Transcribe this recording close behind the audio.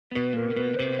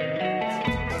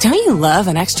Don't you love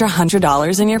an extra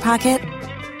 $100 in your pocket?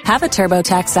 Have a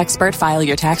TurboTax expert file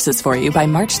your taxes for you by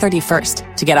March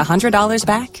 31st to get $100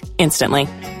 back instantly.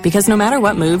 Because no matter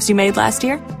what moves you made last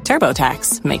year,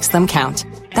 TurboTax makes them count.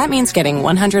 That means getting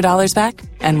 $100 back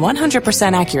and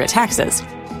 100% accurate taxes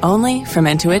only from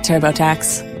Intuit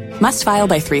TurboTax. Must file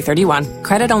by 3/31.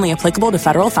 Credit only applicable to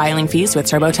federal filing fees with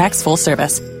TurboTax full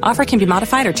service. Offer can be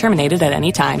modified or terminated at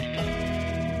any time.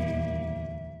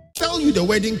 Tell you the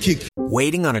wedding cake.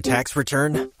 Waiting on a tax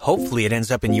return? Hopefully it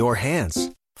ends up in your hands.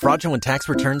 Fraudulent tax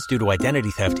returns due to identity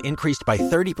theft increased by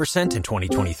 30% in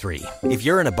 2023. If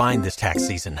you're in a bind this tax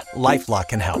season, LifeLock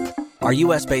can help. Our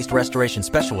U.S.-based restoration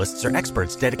specialists are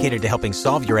experts dedicated to helping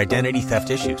solve your identity theft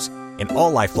issues. And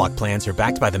all LifeLock plans are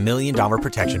backed by the $1 Million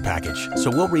Protection Package. So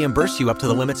we'll reimburse you up to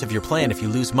the limits of your plan if you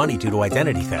lose money due to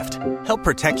identity theft. Help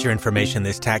protect your information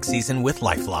this tax season with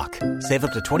LifeLock. Save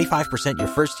up to 25% your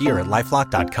first year at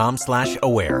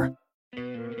LifeLock.com/aware.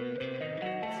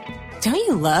 Don't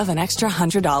you love an extra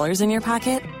 $100 in your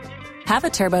pocket? Have a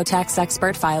TurboTax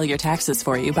expert file your taxes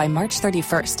for you by March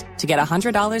 31st to get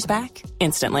 $100 back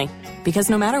instantly. Because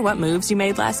no matter what moves you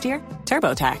made last year,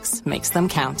 TurboTax makes them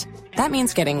count. That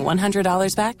means getting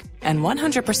 $100 back and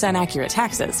 100% accurate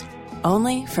taxes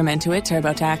only from Intuit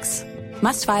TurboTax.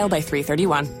 Must file by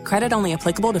 3/31. Credit only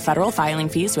applicable to federal filing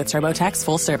fees with TurboTax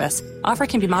full service. Offer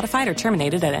can be modified or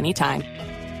terminated at any time.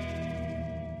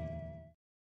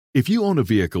 If you own a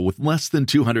vehicle with less than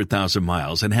 200,000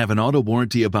 miles and have an auto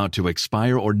warranty about to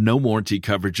expire or no warranty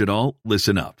coverage at all,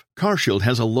 listen up. CarShield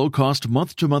has a low-cost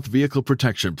month-to-month vehicle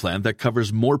protection plan that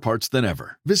covers more parts than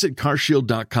ever. Visit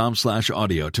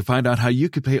carshield.com/audio to find out how you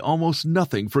could pay almost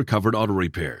nothing for covered auto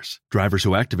repairs. Drivers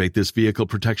who activate this vehicle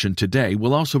protection today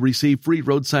will also receive free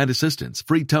roadside assistance,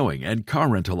 free towing, and car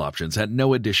rental options at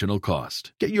no additional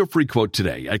cost. Get your free quote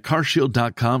today at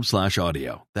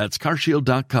carshield.com/audio. That's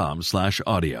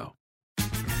carshield.com/audio.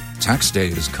 Tax day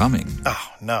is coming. Oh,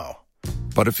 no.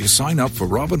 But if you sign up for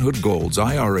Robinhood Gold's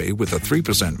IRA with a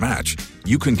 3% match,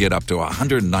 you can get up to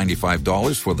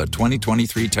 $195 for the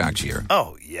 2023 tax year.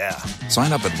 Oh, yeah.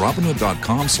 Sign up at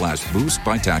Robinhood.com/boost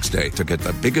by tax day to get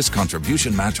the biggest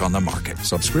contribution match on the market.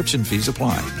 Subscription fees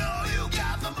apply.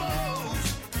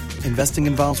 Investing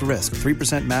involves risk.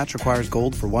 3% match requires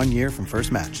gold for 1 year from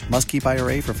first match. Must keep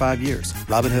IRA for 5 years.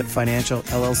 Robinhood Financial,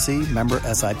 LLC, member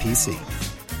SIPC.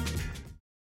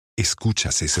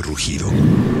 ¿Escuchas ese rugido?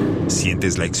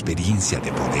 ¿Sientes la experiencia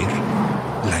de poder?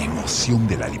 ¿La emoción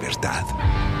de la libertad?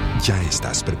 Ya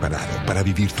estás preparado para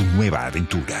vivir tu nueva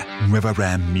aventura. Nueva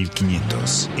Ram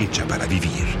 1500, hecha para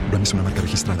vivir. Ram es una marca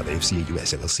registrada de FCA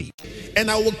US LLC.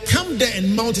 And I will come there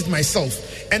and mount it myself.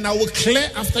 And I will clear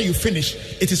after you finish.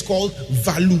 It is called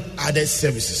value-added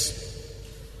services.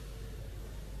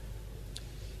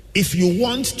 If you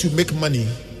want to make money,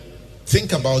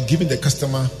 think about giving the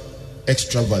customer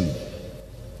extra value.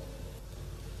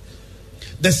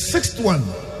 The sixth one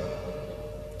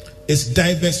is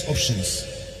diverse options.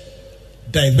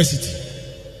 Diversity.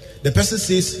 The person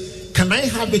says, can I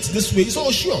have it this way?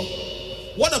 Oh, sure.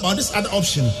 What about this other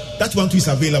option? That one too is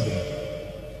available.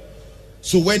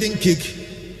 So wedding cake,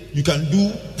 you can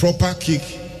do proper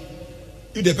cake.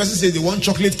 If the person says they want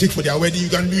chocolate cake for their wedding, you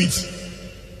can do it.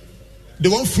 They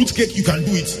want fruit cake, you can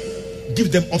do it.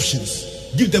 Give them options.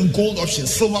 Give them gold option,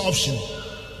 silver option.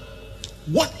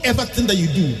 Whatever thing that you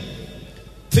do,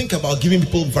 think about giving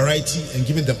people variety and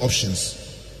giving them options.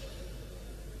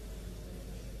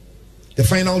 The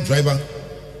final driver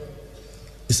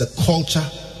is a culture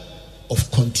of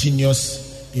continuous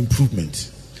improvement.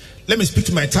 Let me speak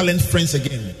to my talent friends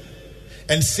again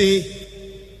and say,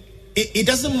 it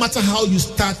doesn't matter how you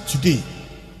start today.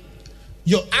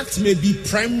 Your act may be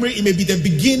primary, it may be the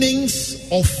beginnings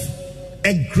of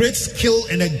a great skill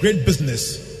and a great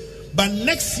business. But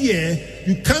next year,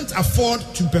 you can't afford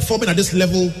to perform at this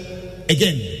level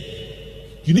again.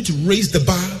 You need to raise the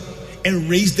bar and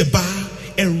raise the bar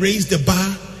and raise the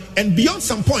bar. And beyond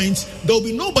some point, there will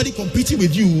be nobody competing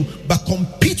with you, but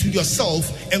compete with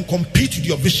yourself and compete with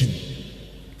your vision.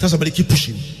 Tell somebody, keep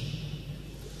pushing.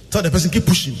 Tell the person, keep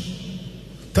pushing.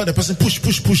 Tell the person, push,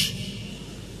 push, push.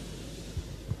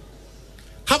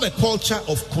 Have a culture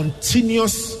of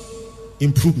continuous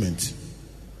improvement.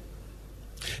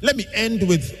 Let me end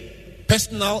with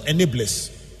personal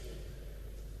enablers.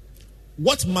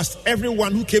 What must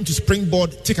everyone who came to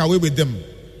SpringBoard take away with them?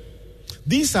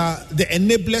 These are the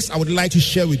enablers I would like to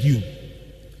share with you.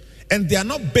 And they are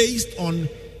not based on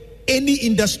any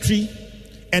industry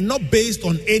and not based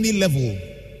on any level.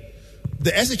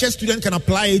 The SHS student can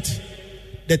apply it.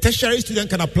 The tertiary student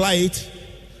can apply it.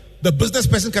 The business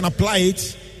person can apply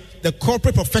it. The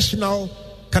corporate professional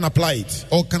can apply it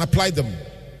or can apply them.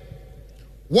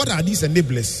 What are these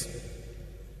enablers?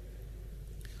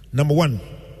 Number one,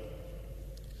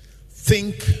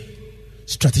 think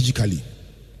strategically.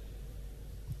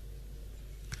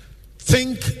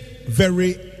 Think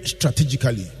very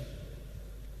strategically.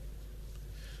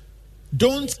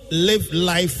 Don't live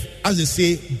life, as they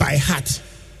say, by heart.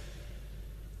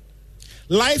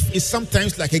 Life is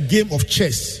sometimes like a game of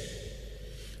chess.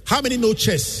 How many know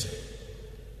chess?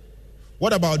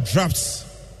 What about drafts?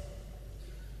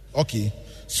 Okay.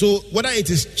 So whether it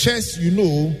is chess,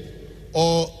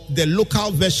 or the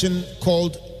local version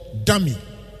called dummy.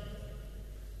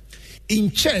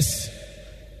 In chess,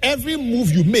 every move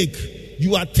you make,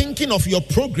 you are thinking of your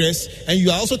progress and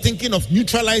you are also thinking of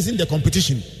neutralizing the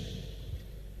competition.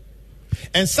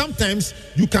 And sometimes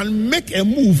you can make a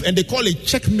move and they call it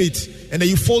checkmate, and then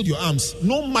you fold your arms.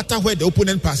 No matter where the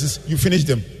opponent passes, you finish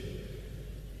them.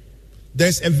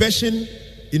 There's a version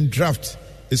in draft,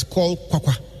 it's called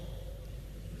kwakwa.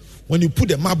 When you put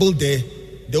the marble there,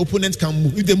 the opponent can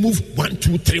move. If they move 1,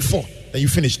 2, 3, 4, then you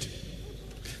finished.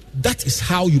 That is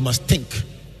how you must think.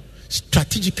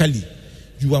 Strategically,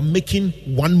 you are making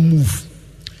one move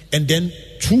and then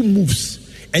 2 moves.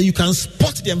 And you can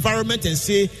spot the environment and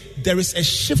say, there is a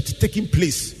shift taking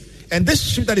place. And this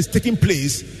shift that is taking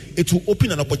place, it will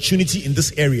open an opportunity in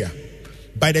this area.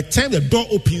 By the time the door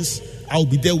opens, I will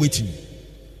be there waiting.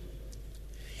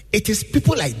 It is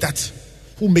people like that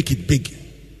who make it big.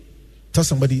 Tell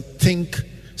somebody, think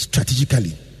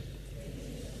strategically.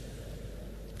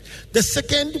 The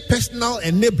second personal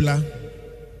enabler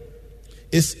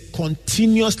is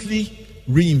continuously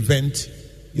reinvent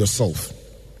yourself.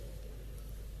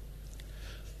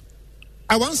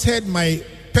 I once heard my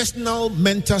personal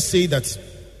mentor say that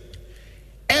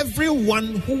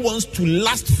everyone who wants to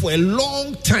last for a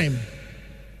long time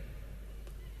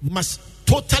must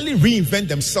totally reinvent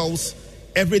themselves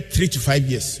every 3 to 5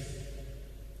 years.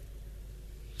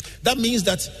 That means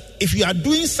that if you are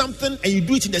doing something and you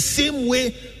do it in the same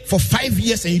way for 5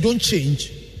 years and you don't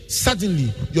change,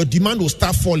 suddenly your demand will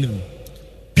start falling.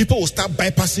 People will start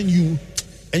bypassing you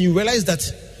and you realize that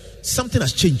something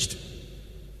has changed.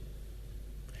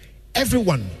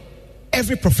 Everyone,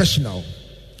 every professional,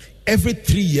 every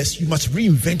 3 years, you must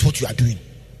reinvent what you are doing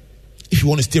if you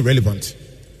want to stay relevant.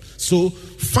 So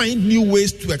find new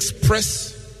ways to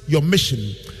express your mission.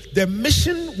 The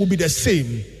mission will be the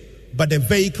same, but the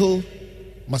vehicle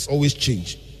must always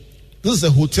change. This is a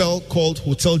hotel called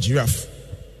Hotel Giraffe.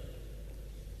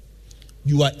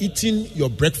 You are eating your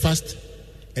breakfast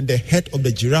and the head of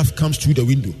the giraffe comes through the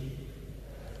window.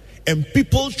 And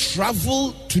people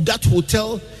travel to that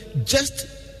hotel just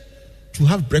to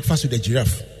have breakfast with the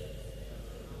giraffe.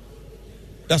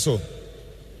 That's all.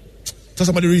 Tell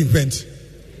somebody reinvent.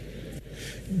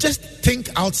 Just think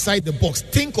outside the box.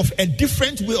 Think of a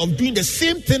different way of doing the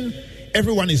same thing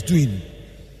everyone is doing.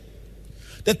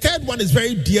 The third one is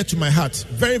very dear to my heart.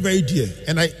 Very, very dear.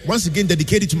 And I once again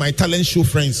dedicate it to my talent show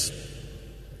friends.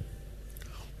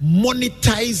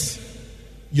 Monetize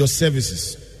your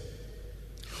services.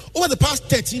 Over the past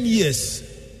 13 years,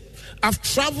 I've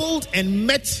traveled and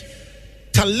met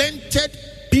talented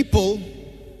people,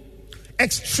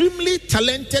 extremely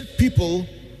talented people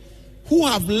who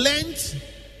have learned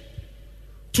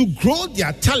to grow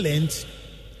their talent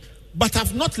but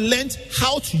have not learned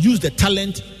how to use the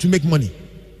talent to make money.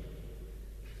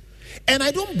 And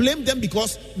I don't blame them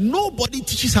because nobody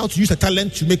teaches how to use a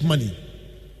talent to make money.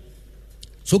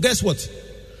 So guess what?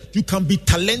 You can be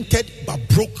talented but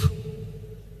broke.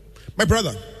 My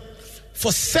brother,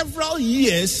 for several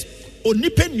years,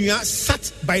 Onipenua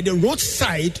sat by the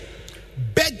roadside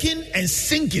begging and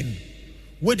singing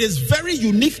with his very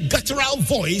unique guttural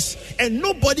voice, and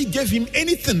nobody gave him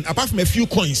anything apart from a few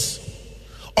coins.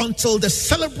 Until the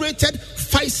celebrated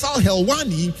Faisal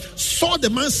Helwani saw the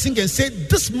man sing and said,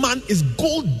 this man is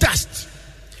gold dust,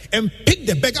 and picked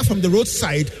the beggar from the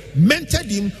roadside, mentored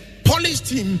him, polished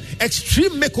him,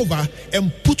 extreme makeover,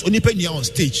 and put Onipenua on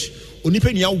stage.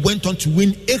 Onipenua went on to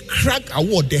win a crack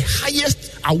award, the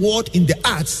highest award in the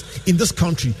arts in this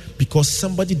country, because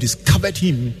somebody discovered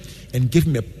him and gave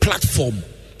him a platform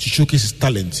to showcase his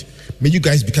talent. May you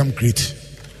guys become great.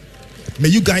 May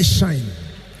you guys shine.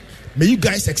 May you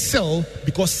guys excel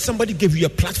because somebody gave you a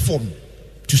platform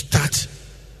to start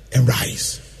and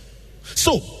rise.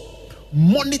 So,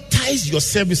 monetize your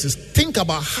services. Think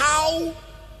about how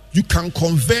you can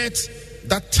convert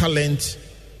that talent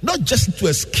not just into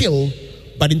a skill,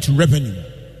 but into revenue.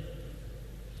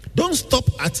 Don't stop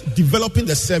at developing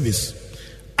the service.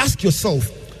 Ask yourself,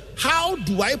 how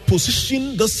do I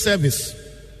position this service,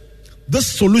 this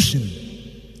solution,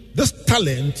 this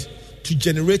talent to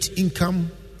generate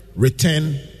income,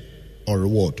 return, or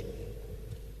reward?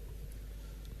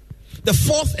 The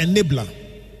fourth enabler: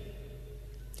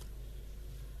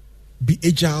 be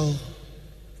agile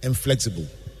and flexible.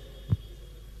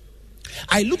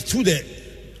 I looked through the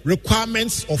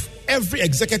requirements of every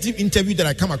executive interview that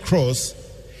I come across,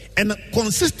 and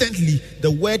consistently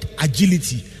the word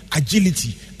agility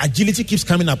keeps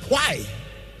coming up. Why?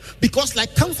 Because,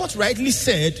 like Comfort rightly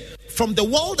said, from the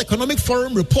World Economic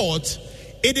Forum report,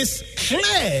 it is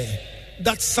clear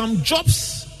that some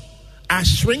jobs are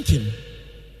shrinking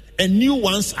and new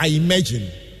ones are emerging.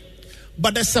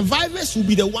 But the survivors will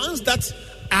be the ones that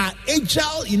are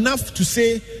agile enough to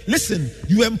say, listen,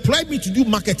 you employed me to do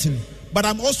marketing, but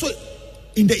I'm also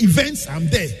in the events, I'm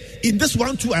there. In this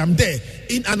one too, I'm there.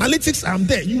 In analytics, I'm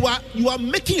there. You are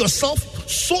making yourself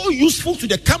so useful to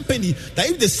the company that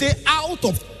if they say out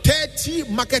of 30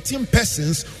 marketing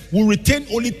persons will retain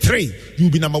only 3,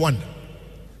 you'll be number 1.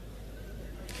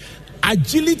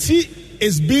 Agility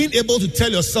is being able to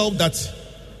tell yourself that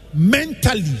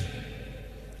mentally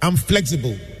I'm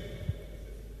flexible.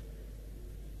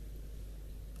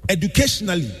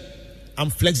 Educationally, I'm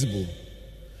flexible.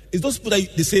 It's those people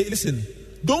that they say, listen,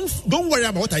 don't worry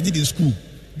about what I did in school.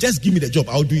 Just give me the job,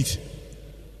 I'll do it.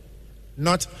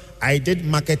 Not, I did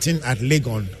marketing at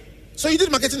Legon. So you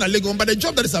did marketing at Legon, but the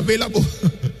job that is available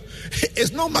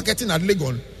is not marketing at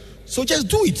Legon. So just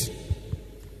do it.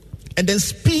 And then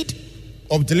speed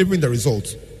of delivering the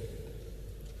result.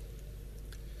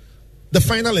 The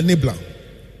final enabler,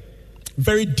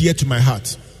 very dear to my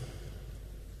heart: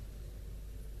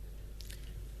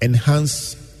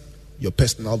 enhance your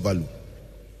personal value.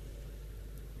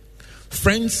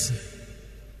 Friends,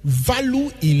 value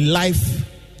in life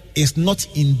is not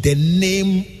in the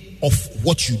name of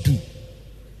what you do.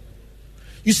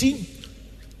 You see,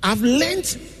 I've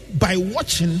learned by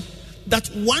watching that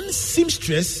one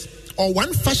seamstress or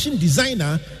one fashion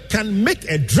designer can make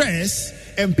a dress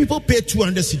and people pay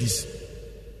 200 cedis.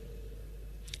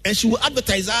 And she will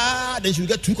advertise, then she will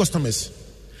get 2 customers.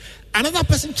 Another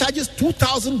person charges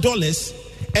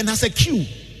 $2,000 and has a queue.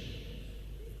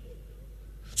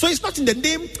 So it's not in the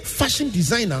name fashion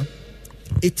designer,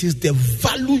 it is the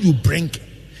value you bring.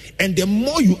 And the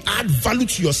more you add value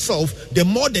to yourself, the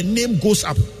more the name goes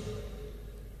up.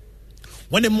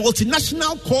 When a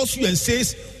multinational calls you and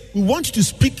says, we want you to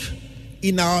speak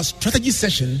in our strategy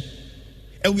session,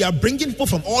 and we are bringing people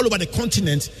from all over the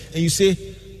continent, and you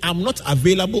say, I'm not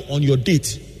available on your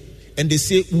date, and they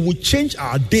say, we will change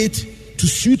our date to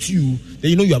suit you, then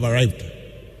you know you have arrived.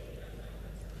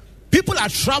 People are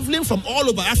traveling from all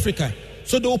over Africa,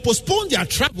 so they will postpone their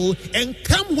travel and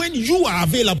come when you are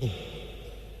available.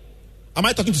 Am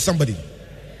I talking to somebody?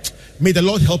 May the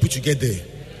Lord help you to get there.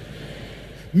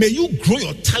 May you grow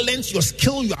your talents, your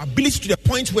skill, your ability to the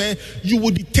point where you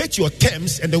will dictate your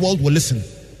terms and the world will listen.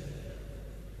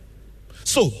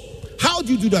 So, how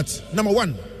do you do that? Number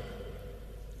 1,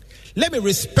 let me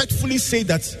respectfully say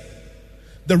that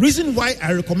the reason why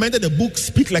I recommended the book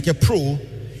Speak Like a Pro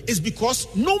is because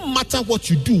no matter what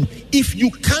you do, if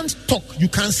you can't talk, you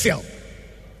can't sell.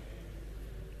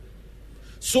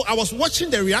 So I was watching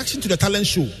the reaction to the talent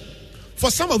show. For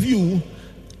some of you,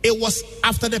 it was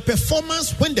after the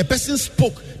performance when the person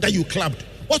spoke that you clapped.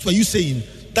 What were you saying?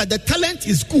 That the talent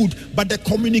is good, but the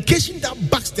communication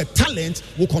that backs the talent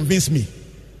will convince me.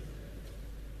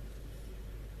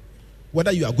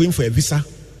 Whether you are going for a visa,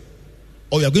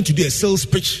 or you are going to do a sales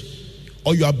pitch,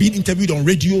 or you are being interviewed on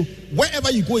radio,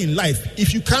 wherever you go in life,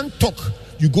 if you can't talk,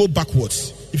 you go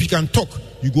backwards. If you can talk,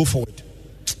 you go forward.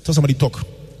 Tell somebody talk.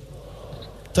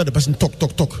 Tell the person talk.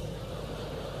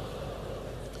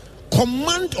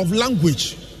 Command of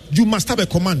language. You must have a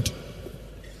command.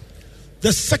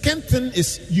 The second thing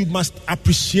is you must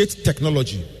appreciate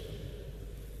technology.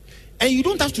 And you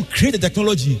don't have to create the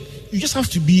technology. You just have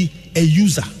to be a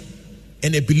user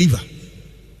and a believer.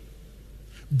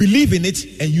 Believe in it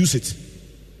and use it.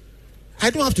 I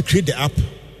don't have to create the app.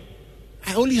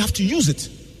 I only have to use it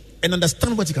and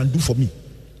understand what it can do for me.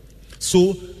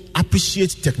 So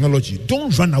appreciate technology.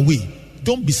 Don't run away.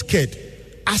 Don't be scared.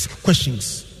 Ask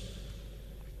questions.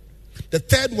 The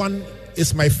third one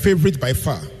is my favorite by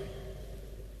far.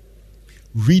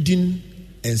 Reading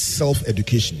and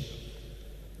self-education.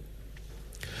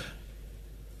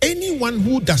 Anyone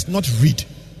who does not read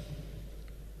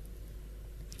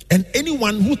and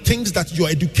anyone who thinks that your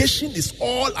education is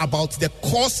all about the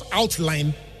course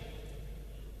outline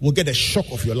will get a shock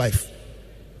of your life.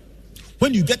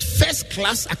 When you get first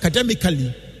class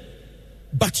academically,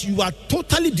 but you are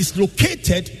totally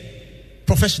dislocated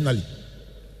professionally.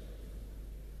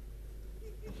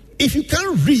 If you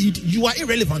can't read, you are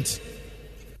irrelevant.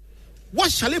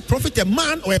 What shall it profit a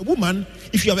man or a woman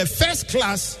if you have a first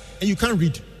class and you can't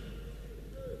read?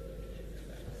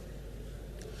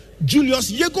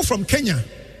 Julius Yego from Kenya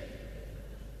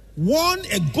won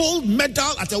a gold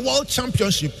medal at a world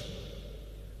championship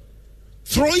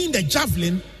throwing the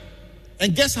javelin,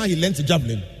 and guess how he learned the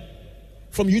javelin?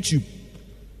 From YouTube.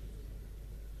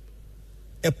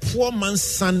 A poor man's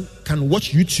son can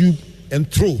watch YouTube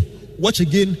and throw, watch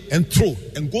again and throw,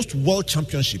 and goes to world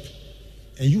championship.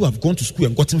 And you have gone to school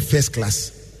and gotten first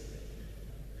class.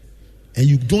 And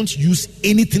you don't use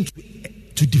anything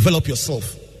to develop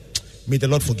yourself. May the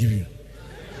Lord forgive you.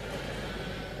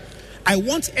 I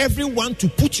want everyone to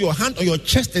put your hand on your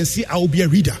chest and say, I will be a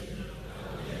reader.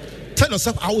 Tell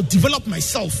yourself, I will develop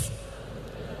myself.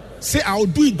 Say, I will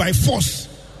do it by force.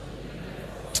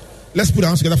 Let's put our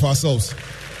hands together for ourselves.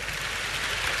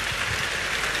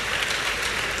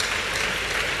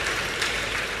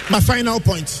 My final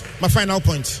point.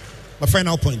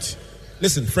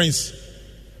 Listen, friends.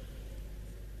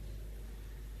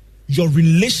 Your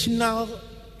relational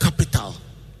capital,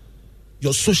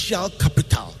 your social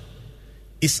capital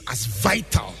is as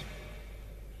vital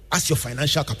as your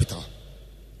financial capital.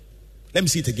 Let me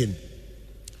see it again.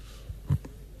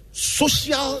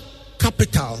 Social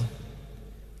capital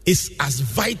is as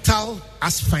vital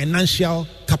as financial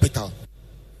capital.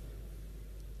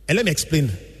 And let me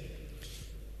explain.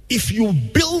 If you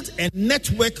build a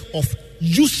network of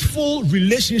useful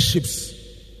relationships,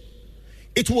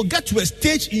 it will get to a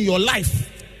stage in your life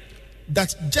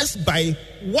that just by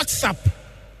WhatsApp,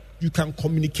 you can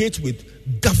communicate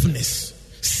with governors,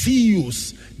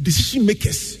 CEOs, decision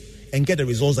makers, and get the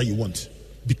results that you want.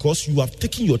 Because you have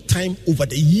taken your time over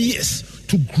the years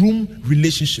to groom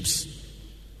relationships.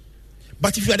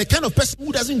 But if you are the kind of person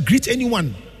who doesn't greet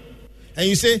anyone, and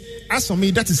you say, as for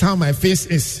me, that is how my face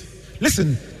is.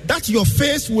 Listen, that your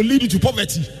face will lead you to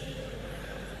poverty.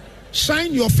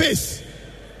 Shine your face.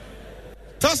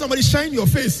 Tell somebody, shine your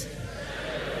face.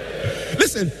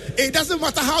 Listen, it doesn't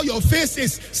matter how your face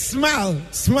is. Smile.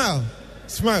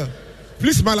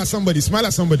 Please smile at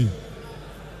somebody.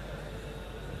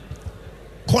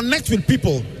 Connect with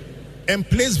people and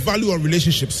place value on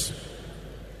relationships.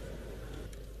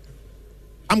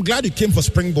 I'm glad you came for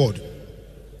SpringBoard.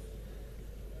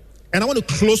 And I want to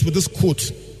close with this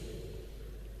quote.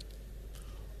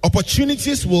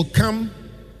 Opportunities will come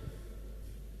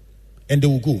and they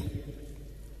will go.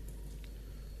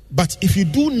 But if you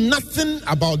do nothing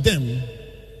about them,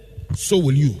 so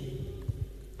will you.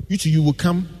 You too, you will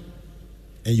come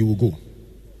and you will go.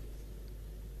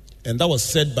 And that was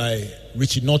said by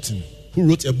Richard Norton, who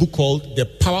wrote a book called The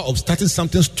Power of Starting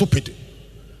Something Stupid.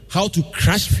 How to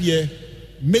crush fear,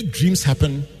 make dreams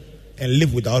happen, and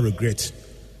live without regret.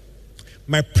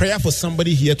 My prayer for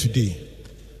somebody here today,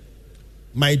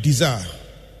 my desire,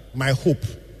 my hope,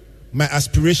 my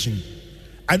aspiration,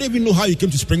 I don't even know how you came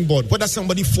to SpringBoard. Whether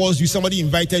somebody forced you, somebody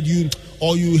invited you,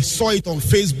 or you saw it on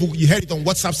Facebook, you heard it on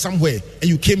WhatsApp somewhere, and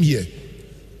you came here.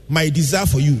 My desire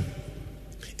for you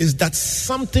is that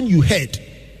something you heard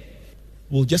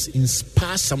will just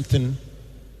inspire something,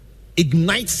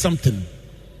 ignite something,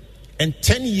 and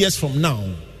 10 years from now,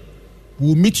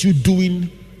 we'll meet you doing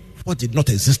what did not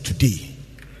exist today,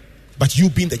 but you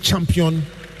being the champion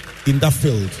in that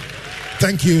field.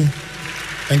 Thank you,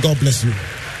 and God bless you.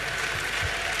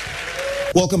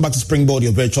 Welcome back to SpringBoard,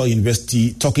 your virtual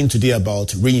university, talking today about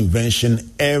reinvention.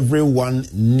 Everyone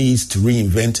needs to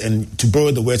reinvent, and to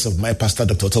borrow the words of my pastor,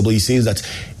 Dr. Otobo, he says that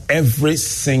every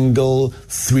single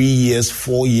 3 years,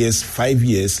 4 years, 5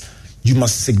 years, you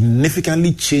must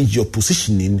significantly change your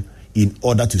positioning in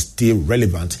order to stay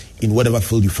relevant in whatever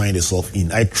field you find yourself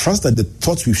in. I trust that the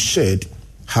thoughts we've shared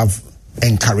have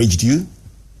encouraged you,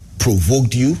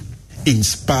 provoked you,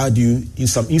 inspired you, in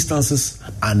some instances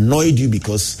annoyed you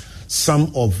because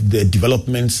some of the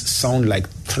developments sound like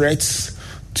threats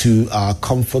to our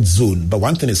comfort zone. But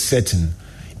one thing is certain,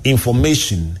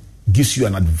 information gives you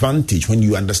an advantage when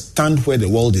you understand where the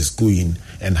world is going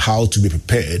and how to be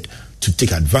prepared to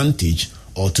take advantage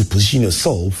or to position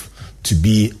yourself to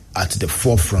be at the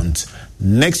forefront.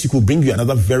 Next week, we'll bring you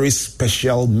another very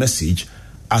special message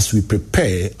as we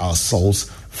prepare ourselves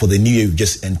for the new year we've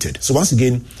just entered. So once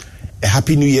again, a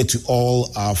happy new year to all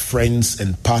our friends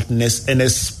and partners, and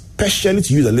especially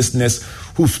to you, the listeners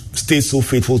who've stayed so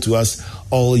faithful to us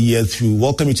all year through.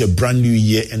 Welcome you to a brand new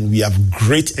year, and we have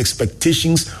great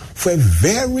expectations for a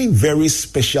very, very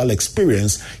special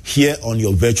experience here on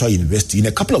your virtual university. In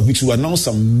a couple of weeks, we'll announce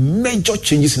some major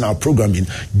changes in our programming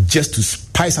just to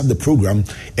spice up the program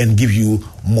and give you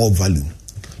more value.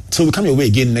 So we'll come your way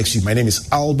again next week. My name is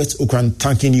Albert Okran,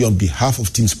 thanking you on behalf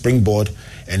of Team SpringBoard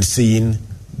and saying,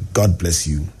 God bless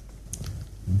you,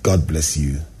 God bless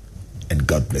you, and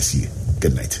God bless you.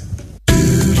 Good night.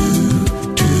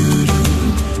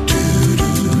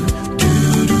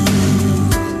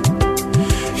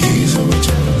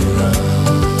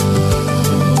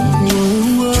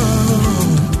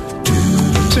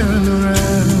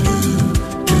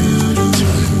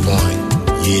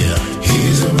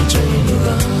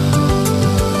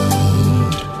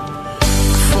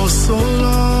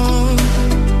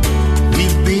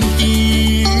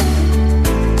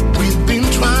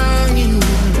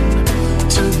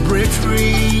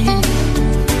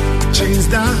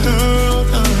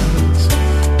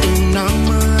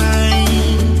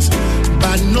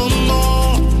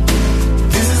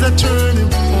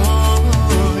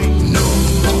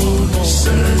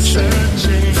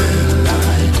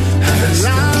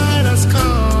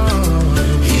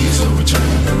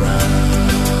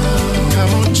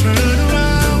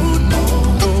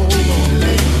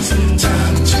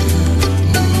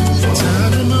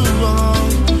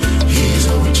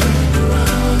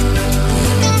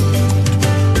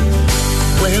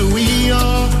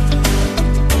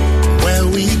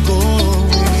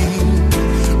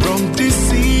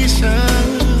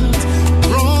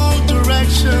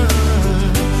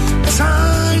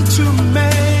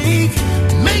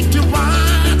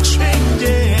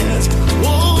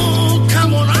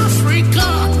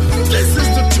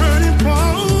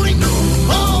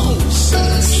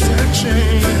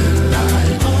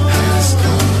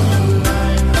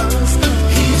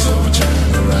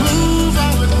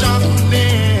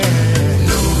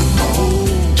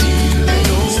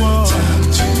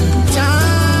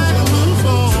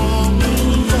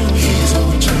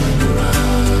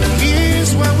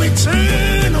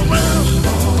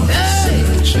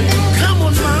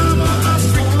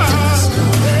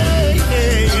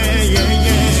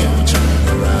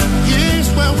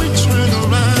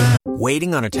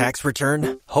 Waiting on a tax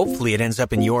return? Hopefully it ends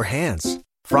up in your hands.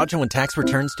 Fraudulent tax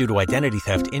returns due to identity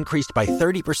theft increased by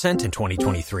 30% in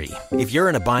 2023. If you're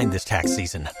in a bind this tax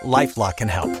season, LifeLock can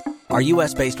help. Our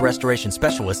U.S.-based restoration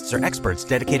specialists are experts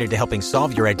dedicated to helping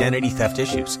solve your identity theft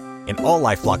issues. And all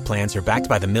LifeLock plans are backed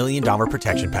by the $1 Million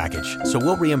Protection Package. So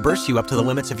we'll reimburse you up to the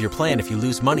limits of your plan if you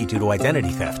lose money due to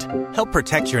identity theft. Help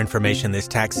protect your information this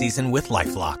tax season with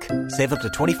LifeLock. Save up to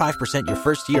 25% your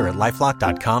first year at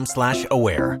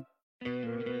LifeLock.com/aware.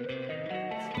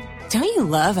 Don't you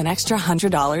love an extra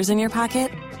 $100 in your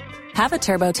pocket? Have a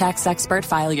TurboTax expert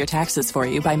file your taxes for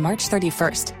you by March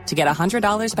 31st to get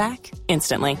 $100 back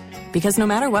instantly. Because no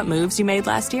matter what moves you made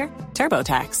last year,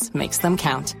 TurboTax makes them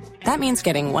count. That means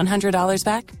getting $100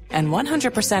 back and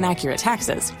 100% accurate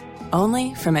taxes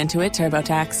only from Intuit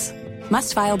TurboTax.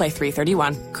 Must file by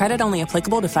 3/31. Credit only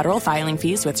applicable to federal filing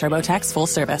fees with TurboTax full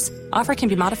service. Offer can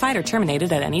be modified or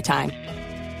terminated at any time.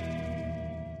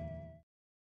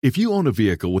 If you own a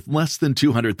vehicle with less than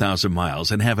 200,000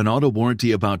 miles and have an auto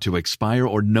warranty about to expire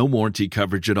or no warranty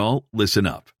coverage at all, listen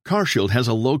up. CarShield has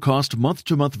a low-cost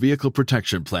month-to-month vehicle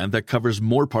protection plan that covers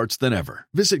more parts than ever.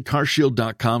 Visit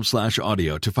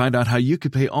carshield.com/audio to find out how you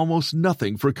could pay almost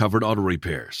nothing for covered auto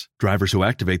repairs. Drivers who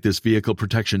activate this vehicle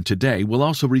protection today will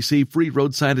also receive free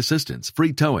roadside assistance,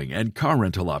 free towing, and car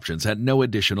rental options at no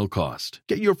additional cost.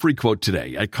 Get your free quote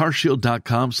today at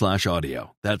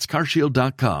carshield.com/audio. That's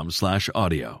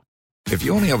carshield.com/audio. If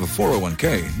you only have a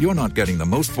 401k, you're not getting the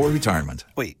most for retirement.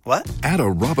 Wait, what? Add a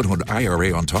Robinhood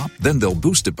IRA on top, then they'll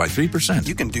boost it by 3%.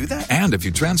 You can do that? And if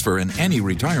you transfer in any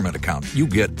retirement account, you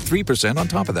get 3% on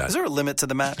top of that. Is there a limit to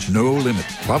the match? No limit.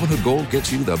 Robinhood Gold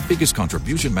gets you the biggest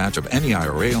contribution match of any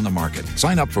IRA on the market.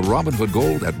 Sign up for Robinhood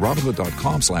Gold at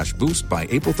Robinhood.com/boost by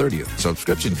April 30th.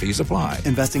 Subscription fees apply.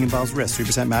 Investing involves risk.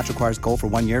 3% match requires gold for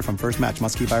 1 year from first match.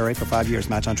 Must keep IRA for 5 years.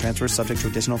 Match on transfers subject to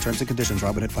additional terms and conditions.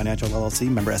 Robinhood Financial LLC,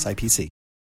 member SIPC.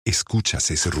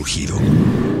 Escuchas ese rugido.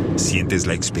 Sientes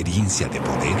la experiencia de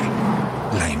poder,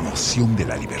 la emoción de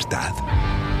la libertad.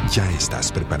 Ya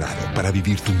estás preparado para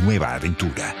vivir tu nueva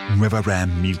aventura. Nueva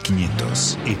Ram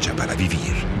 1500, hecha para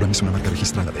vivir. Ram es una marca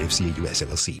registrada de FCA US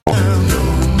LLC.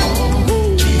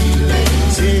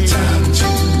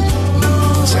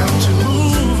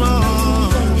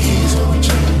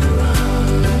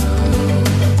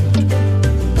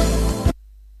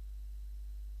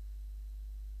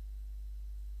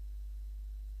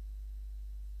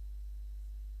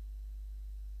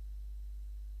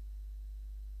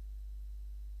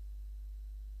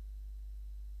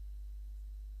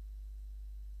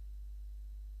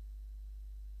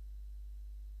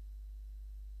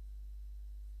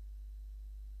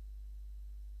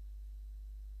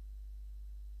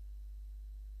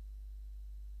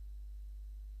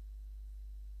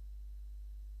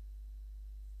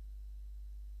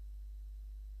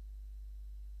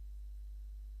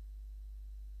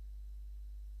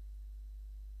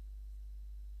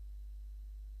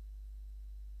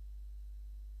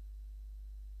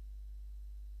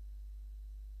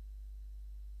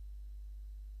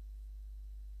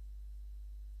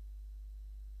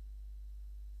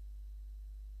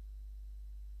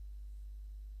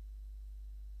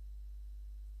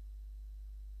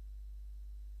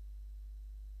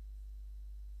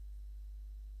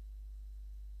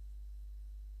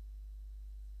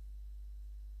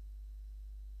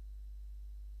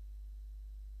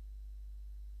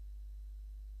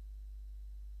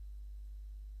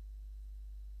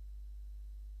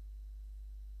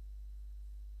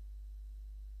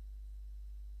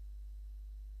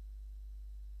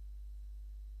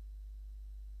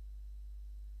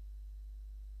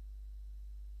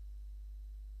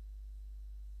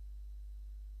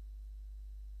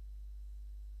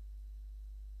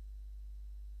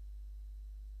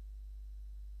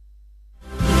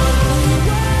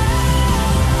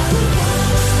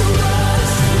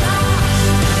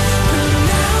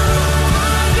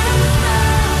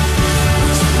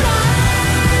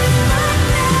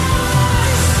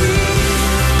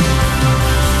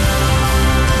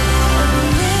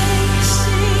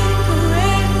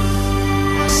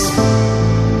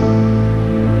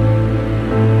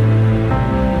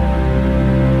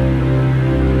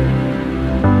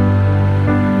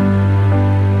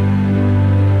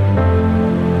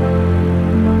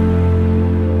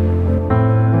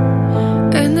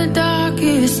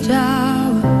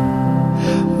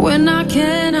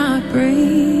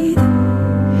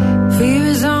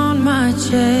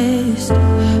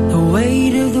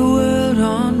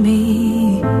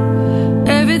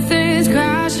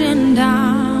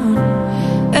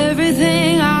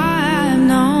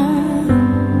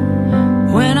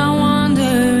 When I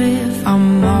wonder if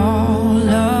I'm all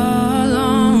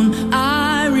alone, I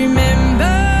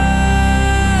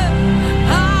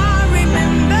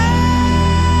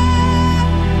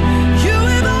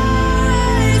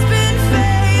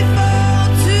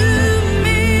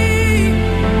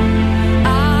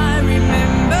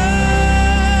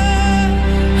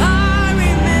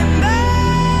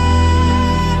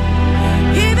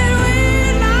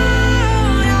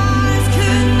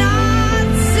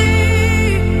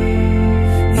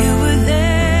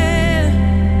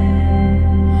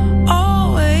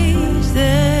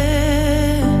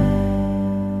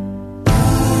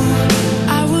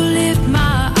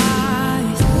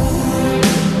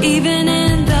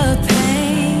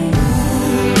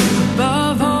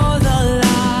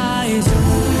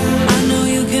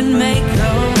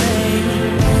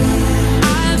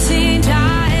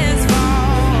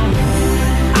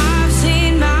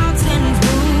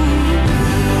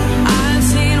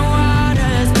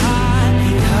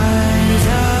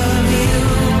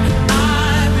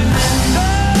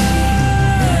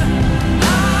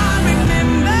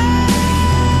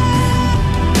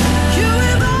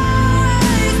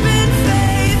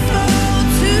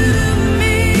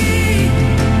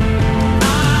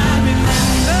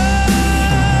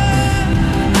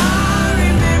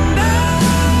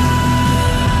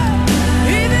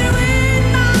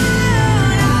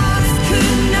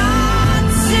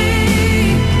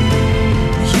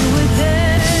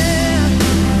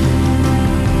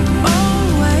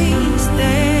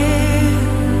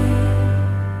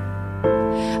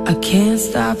I can't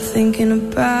stop thinking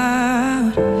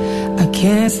about. I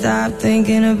can't stop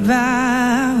thinking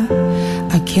about.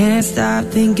 I can't stop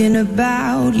thinking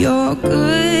about your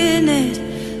goodness,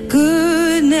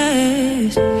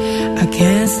 goodness. I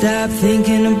can't stop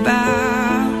thinking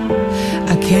about.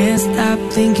 I can't stop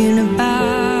thinking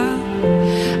about.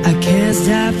 I can't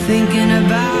stop thinking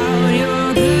about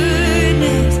your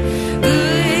goodness,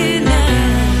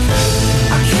 goodness.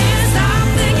 I can't stop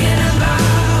thinking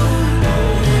about.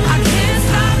 I can't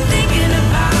stop thinking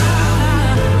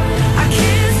about. I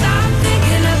can't stop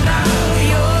thinking about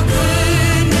your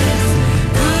goodness,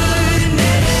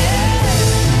 goodness.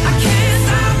 I can't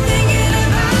stop thinking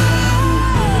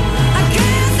about. I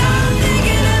can't stop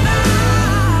thinking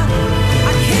about.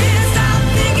 I can't stop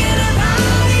thinking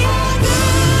about your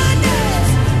goodness,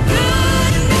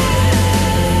 goodness.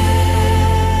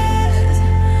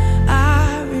 I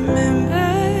remember.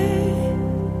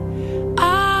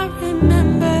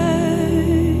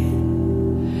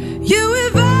 You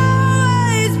have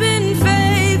always been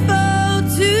faithful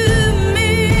to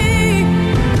me.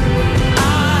 I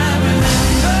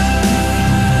remember.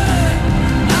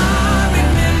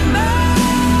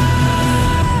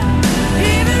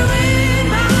 Even when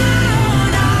my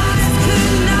own eyes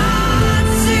could not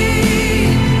see,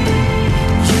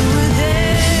 you were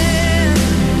there,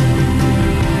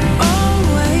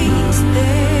 always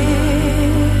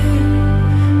there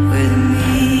with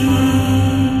me.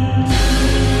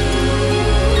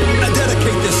 I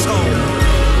dedicate this song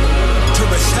to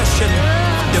recession,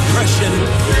 depression,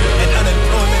 and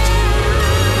unemployment.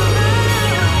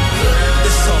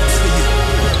 This song's for you.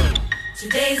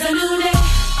 Today's a new day,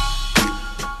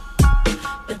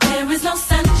 but there is no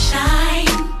sunshine.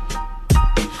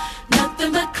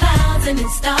 Nothing but clouds, and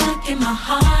it's dark in my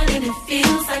heart, and it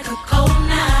feels like a cold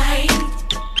night.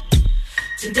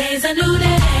 Today's a new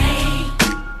day,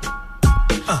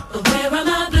 but where are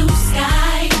my blue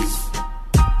skies?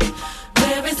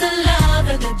 Where is the love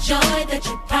and the joy that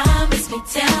you promised me?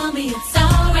 Tell me it's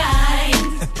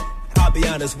alright. I'll be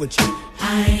honest with you.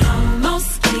 I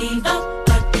almost gave up,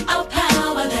 but a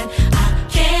power that I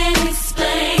can't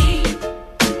explain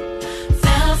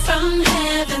fell from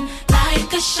heaven like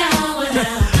a shower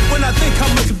down. When I think how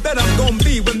much better I'm gonna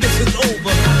be when this is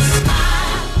over.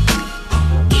 Smile,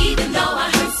 even though I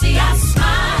hurt, see I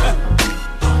smile.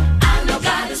 I know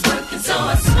God is working, so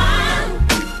I smile.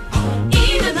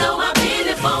 Even though I've been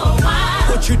here for a while,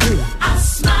 What you do? I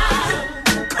smile.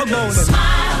 Come on and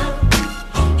Smile.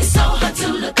 It's so hard to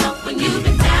look up when you've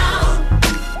been down.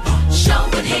 Sure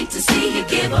would hate to see you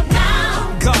give up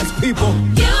now. God's people.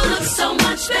 You look so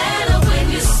much better when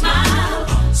you smile.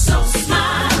 So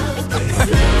smile.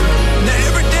 Now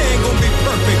every day ain't gonna be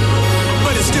perfect,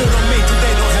 but it still don't mean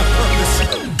today don't have purpose.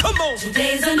 Come on.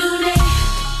 Today's a new day,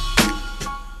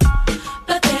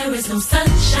 but there is no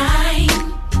sunshine.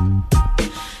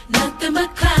 Nothing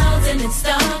but clouds, and it's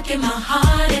dark in my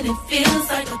heart, and it feels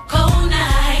like a cold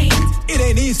night. It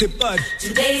ain't easy, but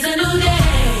Today's a new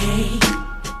day,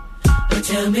 but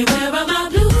tell me where are my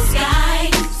blue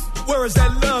skies? where is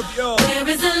that love, y'all? Where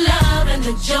is the love and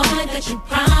the joy that you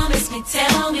promised me?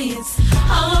 Tell me it's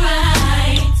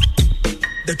alright.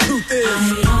 The truth is, I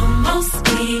almost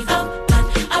gave up, but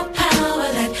a power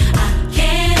that I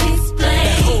can't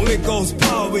explain Holy Ghost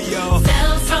power, y'all.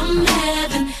 fell from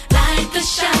heaven like a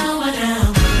shower down.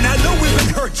 Now I know we've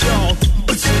been hurt, y'all,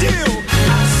 but still,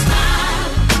 I smile,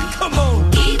 come on.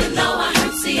 even though I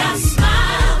hurt, see I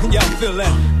smile. Y'all feel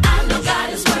that? I know God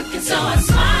is working, so I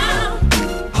smile.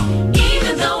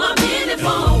 Even though I've been here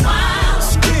for a while,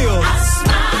 Still, I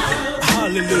smile.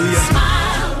 hallelujah.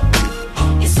 Smile.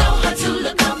 It's so hard to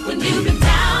look up when you've been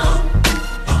down.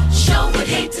 Sure would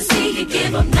hate to see you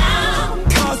give up now.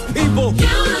 God's people,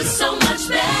 You look so much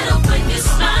better when you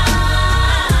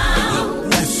smile.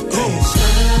 let's go.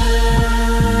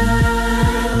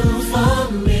 Smile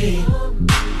for me.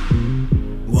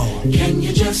 Whoa. Can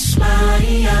you just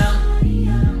smile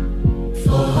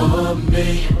for me?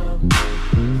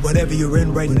 Whatever you're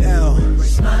in right now,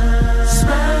 Smile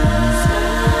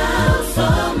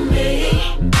for me.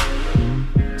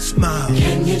 smile.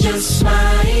 Can you just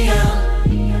smile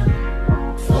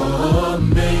for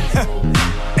me?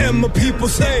 And my people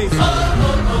say, You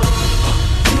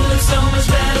look so much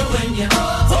better when you.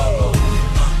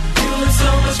 You look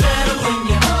so much better when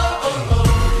you.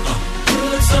 You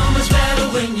look so much better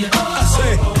when you. I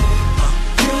say,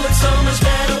 You look so much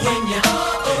better when you.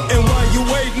 and while you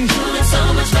waiting, You look so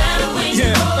much better when you.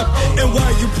 yeah, and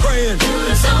while you praying, You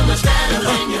look so much better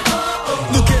when you.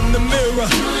 look in the mirror.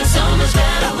 You look so much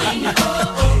better when you.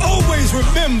 Always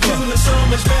remember, You look so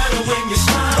much better when you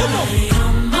smile. Come on. I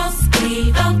almost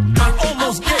gave up. I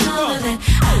almost gave up. That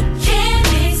I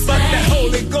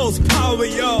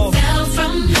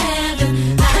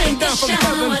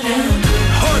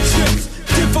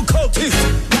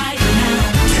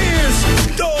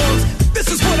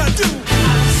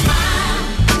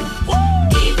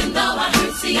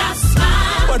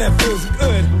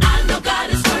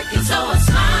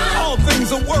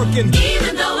working.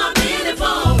 Even though I've been here for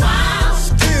a while,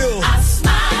 Still, I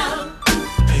smile,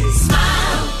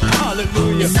 smile.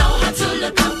 hallelujah. It's so hard to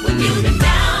look up when you've been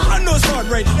down. I know it's hard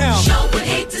right now Sure would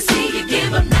hate to see you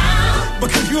give up now.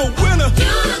 because you're a winner.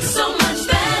 You look so much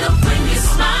better when you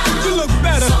smile. You look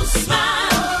better. So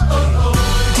smile.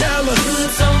 Dallas, You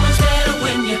look so much better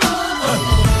when you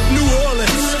New You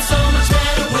Orleans, look so much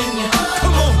better when you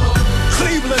come on, You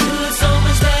Cleveland, look so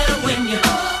much better when you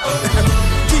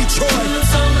Detroit, You look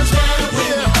so much better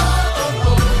when you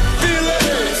Philly,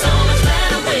 You look so much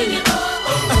better when you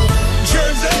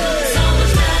Jersey, So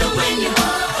much better when you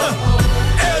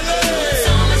LA.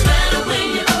 So much better when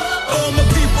you All my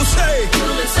people say, You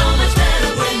look so much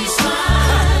better when you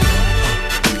smile.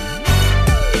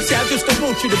 see, I just don't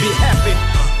want you to be happy,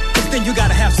 because then you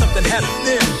gotta have something happen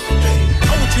then.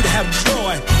 I want you to have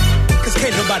joy, because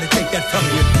can't nobody take that from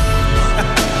you.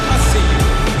 I see you.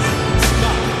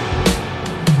 Smile.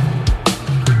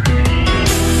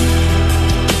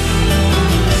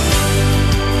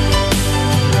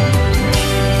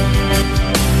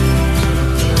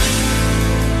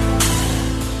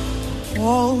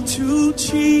 All to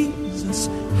Jesus, I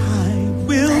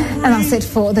will. And that's it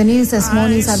for the news this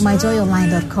morning at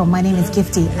myjoyonline.com. My name is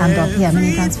Gifty Andopia.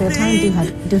 Many thanks for your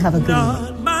time. Do have a good evening.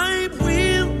 Not my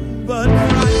will, but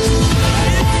Christ.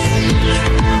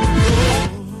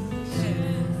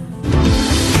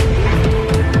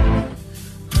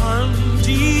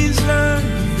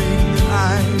 Undeserving,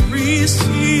 I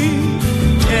receive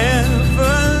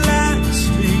everlasting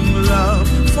love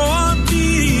for me.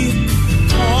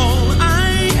 All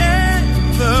I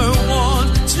ever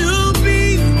want to be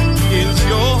is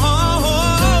yours.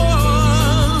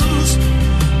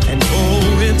 And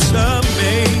oh, it's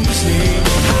amazing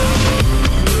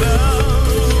how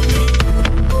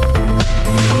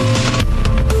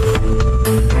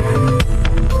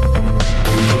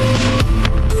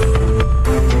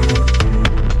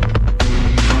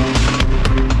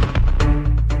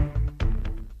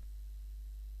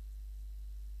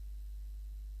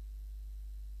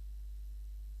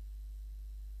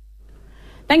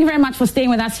Thank you very much for staying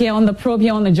with us here on the Probe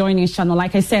here on the Joy News channel.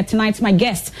 Like I said, tonight my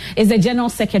guest is the General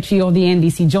Secretary of the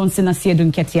NDC, Johnson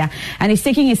Asiedu Nketia, and he's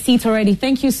taking his seat already.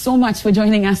 Thank you so much for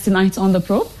joining us tonight on the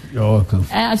Probe. You're welcome.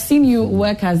 I've seen you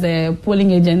work as a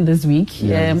polling agent this week,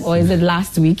 Yes. or is it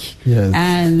last week? Yes.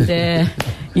 And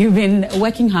you've been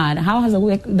working hard. How has the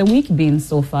week been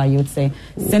so far, you would say?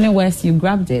 Senate West, you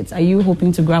grabbed it. Are you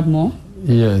hoping to grab more?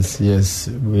 Yes.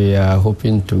 We are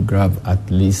hoping to grab at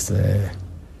least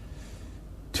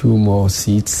 2 more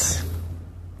seats,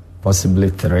 possibly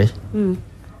 3.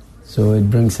 So it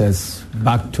brings us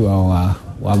back to our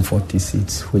 140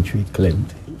 seats, which we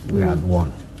claimed we had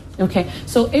won. Okay,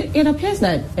 so it appears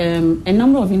that a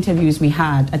number of interviews we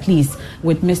had, at least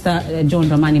with Mr. John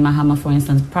Dramani Mahama, for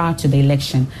instance, prior to the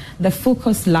election, the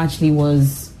focus largely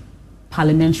was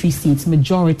parliamentary seats,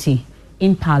 majority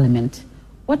in parliament.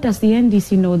 What does the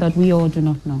NDC know that we all do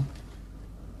not know?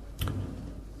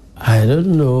 I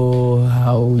don't know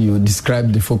how you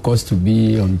describe the focus to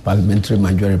be on parliamentary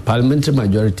majority. Parliamentary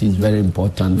majority is very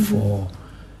important for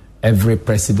every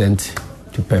president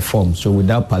to perform. So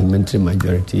without parliamentary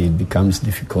majority, it becomes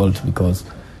difficult because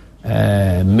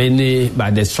by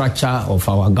the structure of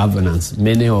our governance,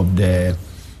 many of the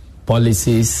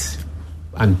policies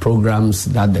and programs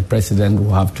that the president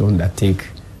will have to undertake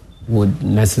would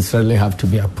necessarily have to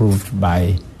be approved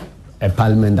by a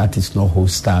parliament that is not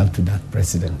hostile to that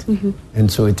president. And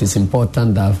so it is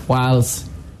important that whilst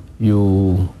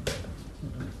you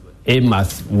aim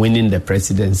at winning the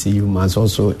presidency, you must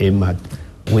also aim at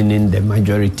winning the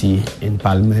majority in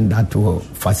parliament that will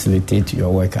facilitate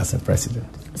your work as a president.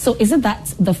 So is it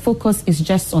that the focus is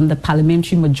just on the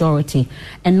parliamentary majority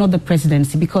and not the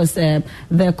presidency? Because the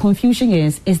confusion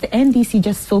is the NDC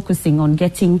just focusing on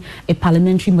getting a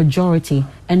parliamentary majority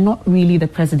and not really the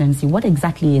presidency? What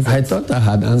exactly is it? I thought I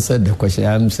had answered the question.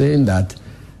 I'm saying that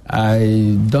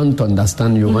I don't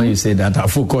understand you when you say that our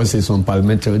focus is on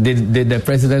parliamentary. Did the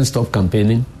president stop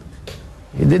campaigning?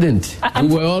 He didn't. We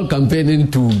were all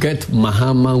campaigning to get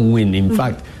Mahama win. In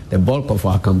fact, the bulk of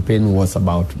our campaign was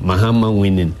about Mahama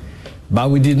winning. But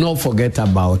we did not forget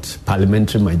about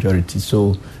parliamentary majority.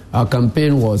 So our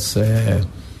campaign was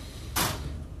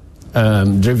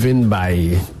driven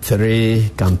by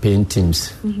 3 campaign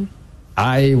teams.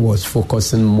 I was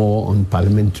focusing more on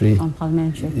parliamentary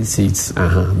seats,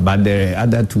 but the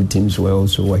other 2 teams were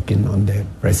also working on the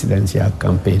presidential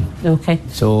campaign. Okay.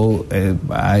 So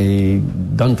I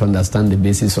don't understand the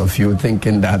basis of you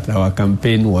thinking that our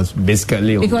campaign was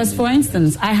basically on... Because, for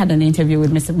instance, I had an interview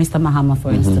with Mr. Mahama,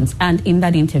 for instance, and in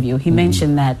that interview, he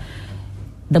mentioned that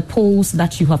the polls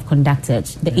that you have conducted,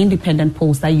 the independent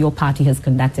polls that your party has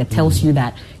conducted, tells you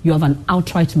that you have an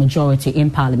outright majority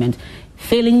in Parliament.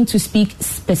 Failing to speak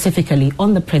specifically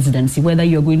on the presidency, whether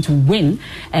you're going to win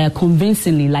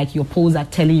convincingly like your polls are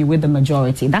telling you with the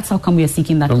majority. That's how come we are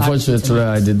seeking that. Unfortunately,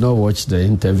 I did not watch the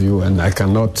interview, and I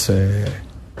cannot, confirm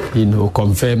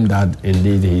that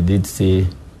indeed he did say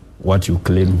what you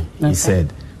claim he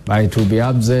said. But it will be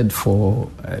absurd for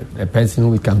a person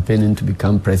who is campaigning to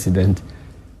become president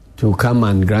to come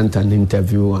and grant an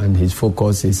interview and his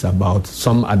focus is about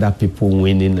some other people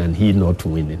winning and he not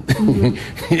winning.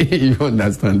 You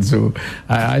understand? So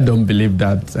I don't believe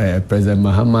that President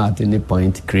Mahama at any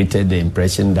point created the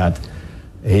impression that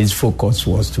his focus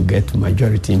was to get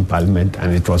majority in Parliament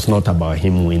and it was not about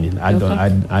him winning.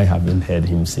 I haven't heard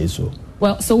him say so.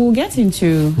 Well, so we'll get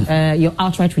into your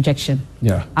outright rejection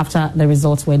after the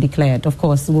results were declared. Of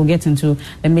course, we'll get into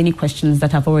the many questions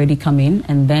that have already come in.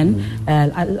 And then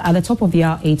at the top of the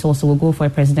hour 8 also, we'll go for a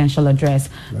presidential address.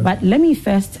 Right. But let me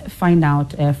first find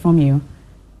out from you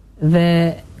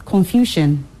the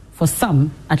confusion for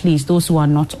some, at least those who are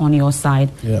not on your side,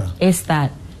 is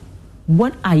that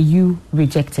what are you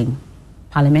rejecting,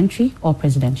 parliamentary or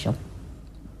presidential?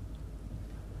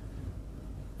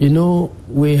 You know,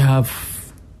 we have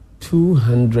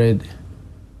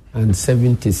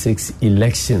 276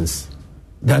 elections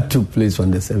that took place on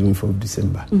the 7th of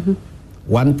December.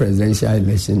 One presidential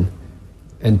election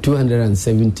and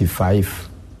 275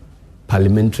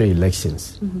 parliamentary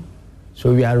elections.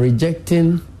 So we are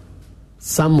rejecting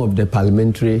some of the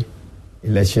parliamentary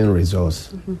election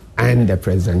results and the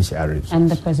presidential results. And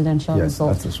the presidential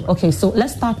results. That is right. Okay, so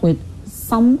let's start with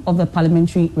some of the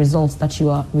parliamentary results that you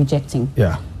are rejecting.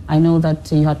 I know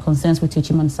that you had concerns with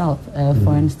Techiman South,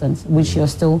 for instance, which you're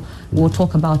still, we'll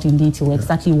talk about in detail,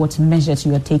 exactly what measures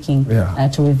you are taking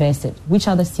to reverse it. Which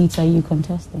other seats are you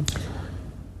contesting?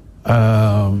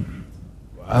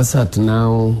 As at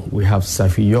now, we have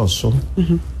Safiyoso.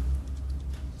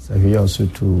 Safiyoso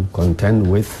to contend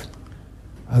with.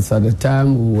 As at the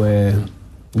time we were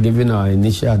giving our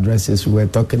initial addresses, we were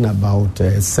talking about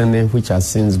Senate, which has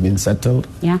since been settled.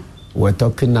 We're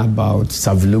talking about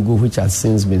Savilugu, which has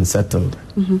since been settled.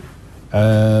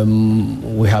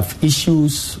 We have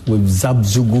issues with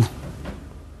Zabzugu,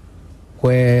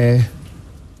 where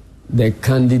the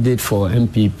candidate for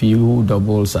MPP, who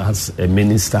doubles as a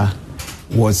minister,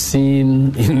 was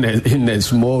seen in a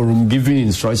small room giving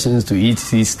instructions to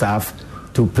EC staff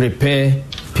to prepare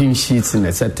pin sheets in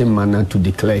a certain manner to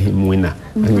declare him winner.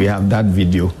 And we have that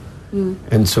video.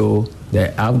 And so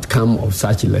the outcome of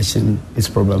such election is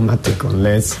problematic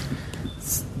unless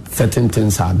certain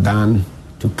things are done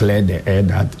to clear the air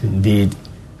that indeed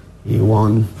he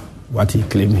won what he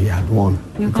claimed he had won.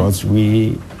 Because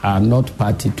we are not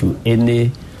party to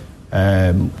any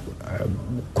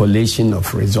collation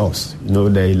of results. You know,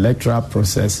 the electoral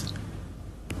process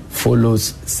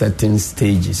follows certain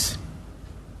stages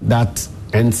that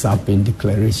ends up in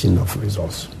declaration of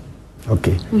results.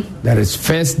 Okay. There is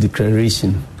first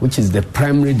declaration, which is the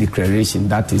primary declaration,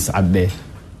 that is at the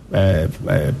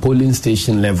polling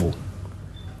station level.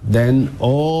 Then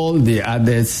all the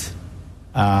others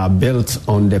are built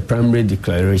on the primary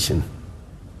declaration.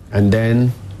 And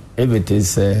then if it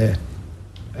is a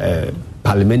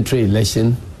parliamentary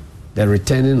election, the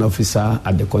returning officer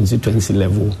at the constituency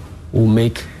level will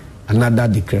make another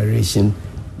declaration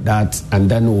and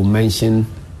then will mention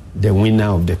the winner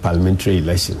of the parliamentary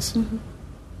elections.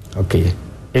 Okay.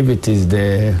 If it is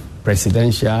the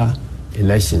presidential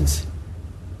elections,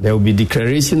 there will be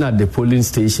declaration at the polling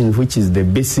station, which is the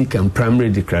basic and primary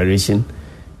declaration,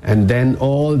 and then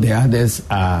all the others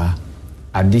are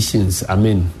additions. I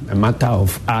mean, a matter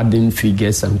of adding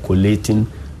figures and collating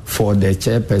for the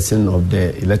chairperson of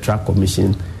the Electoral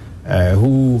Commission,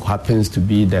 who happens to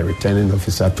be the returning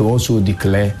officer, to also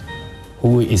declare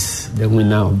who is the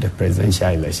winner of the presidential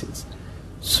elections.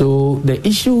 So the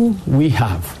issue we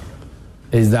have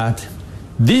is that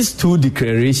these two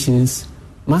declarations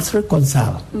must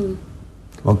reconcile.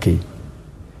 Okay.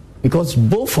 Because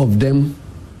both of them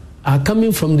are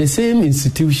coming from the same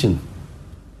institution.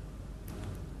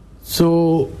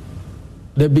 So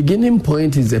the beginning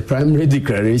point is the primary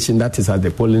declaration that is at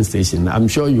the polling station. I'm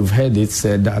sure you've heard it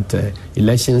said that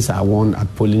elections are won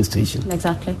at polling station.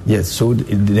 Exactly. Yes, so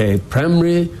the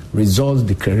primary results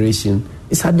declaration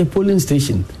is at the polling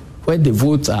station, where the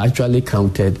votes are actually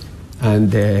counted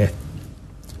and the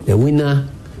winner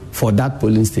for that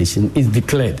polling station is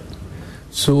declared.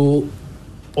 So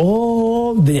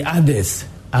all the others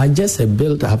are just a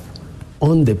build-up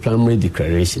on the primary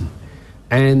declaration.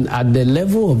 And at the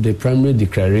level of the primary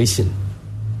declaration,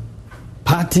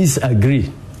 parties agree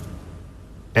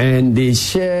and they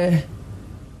share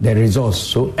the results.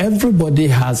 So everybody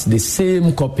has the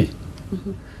same copy.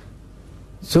 Mm-hmm.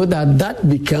 So that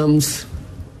becomes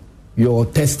your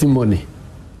testimony.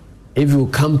 If you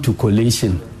come to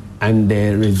collation and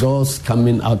the results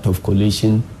coming out of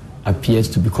collation appears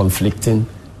to be conflicting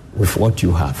with what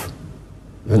you have.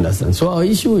 You understand? So our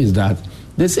issue is that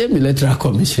the same Electoral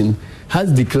Commission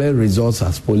has declared results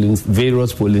as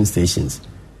various polling stations.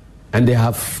 And they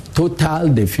have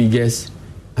totaled the figures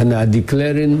and are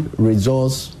declaring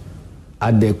results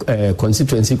at the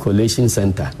Constituency Collation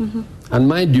Center. Mm-hmm. And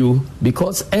mind you,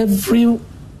 because every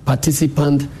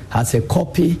participant has a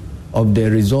copy of the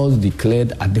results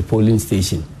declared at the polling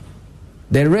station,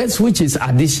 the rest, which is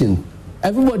addition,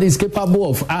 everybody is capable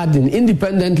of adding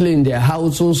independently in their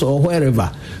households or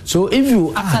wherever. So if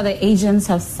you add... So the agents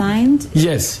have signed?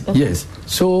 Yes, okay. Yes.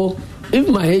 So if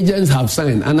my agents have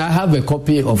signed, and I have a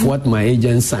copy of what my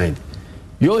agents signed,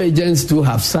 your agents too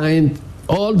have signed,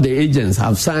 all the agents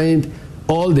have signed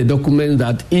all the documents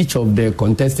that each of the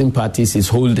contesting parties is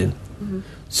holding. Mm-hmm.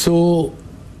 So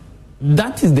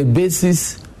that is the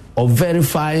basis of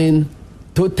verifying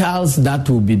totals that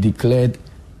will be declared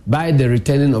by the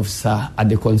returning officer at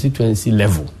the constituency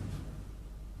level.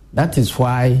 That is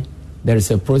why there is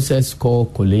a process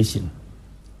called collation.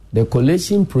 The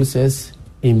collation process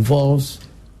involves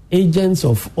agents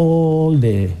of all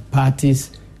the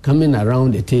parties coming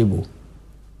around the table.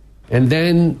 And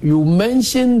then you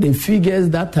mention the figures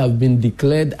that have been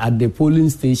declared at the polling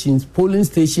stations, polling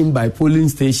station by polling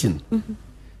station. Mm-hmm.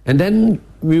 And then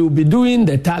we will be doing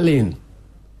the tallying.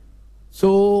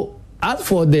 So as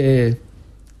for the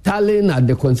tallying at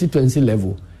the constituency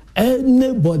level,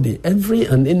 anybody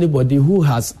who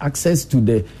has access to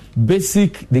the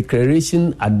basic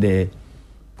declaration at the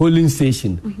polling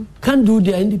station mm-hmm. can do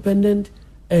their independent,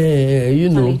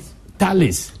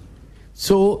 tallies.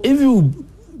 So if you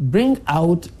bring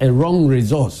out a wrong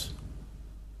resource,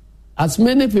 as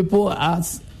many people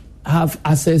as have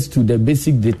access to the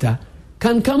basic data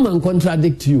can come and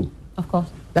contradict you. Of course.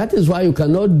 That is why you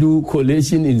cannot do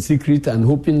collation in secret and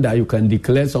hoping that you can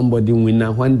declare somebody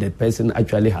winner when the person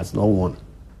actually has not won.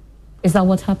 Is that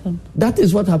what happened? That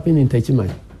is what happened in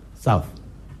Techimai South.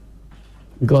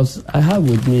 Because I have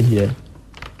with me here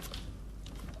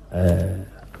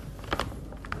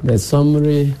the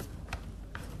summary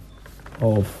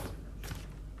of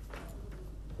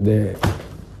the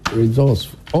results.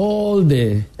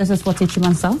 This is for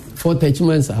Techimai South? For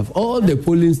Techimai South. All the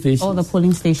polling stations. All the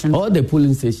polling stations. All the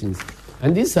polling stations.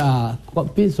 And these are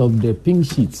copies of the pink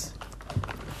sheets.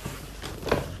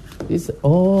 These are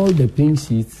all the pink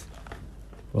sheets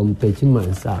from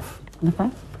Techimai South. Okay.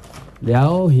 They are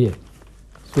all here.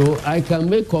 So I can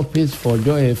make copies for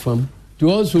Joy FM to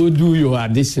also do your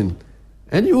addition.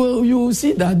 And you will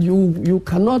see that you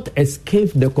cannot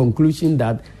escape the conclusion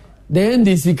that the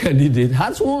NDC candidate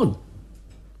has won.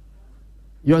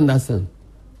 You understand?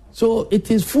 So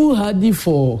it is foolhardy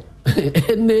for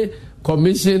any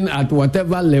commission at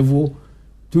whatever level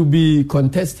to be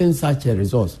contesting such a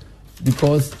resource,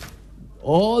 because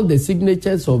all the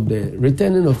signatures of the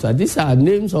returning officer, these are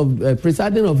names of the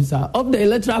presiding officer of the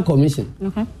Electoral Commission.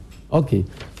 Okay. Okay.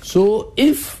 So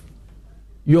if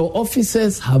your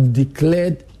officers have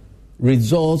declared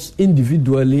results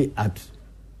individually at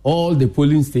all the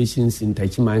polling stations in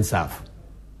Techimai South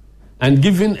and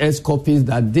given us copies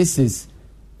that this is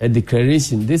a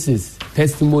declaration, this is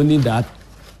testimony that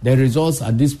the results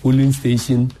at this polling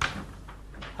station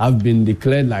have been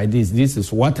declared like this. This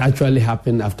is what actually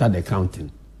happened after the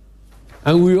counting.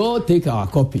 And we all take our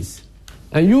copies.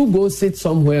 And you go sit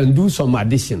somewhere and do some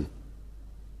addition.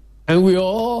 And we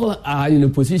all are in a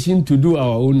position to do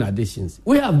our own additions.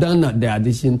 We have done the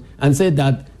addition and said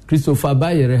that Christopher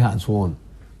Bayere has won.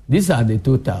 These are the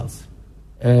totals.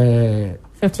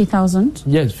 50,000?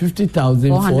 Yes, 50,000.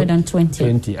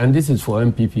 420. And this is for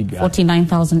MPP.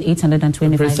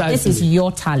 49,825. This is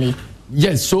your tally.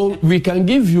 Yes, so we can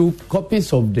give you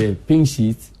copies of the pink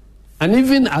sheets. And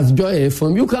even as Joy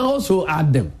FM, you can also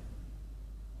add them.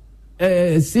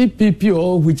 CPP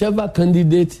or whichever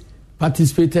candidate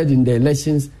participated in the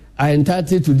elections are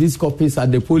entitled to these copies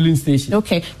at the polling station.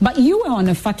 Okay, but you were on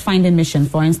a fact-finding mission,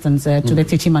 for instance, to the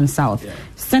Techimai South. Yeah.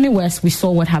 Senny West, we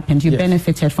saw what happened. You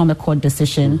benefited from a court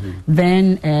decision. Mm-hmm.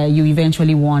 Then you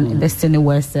eventually won the Senny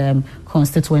West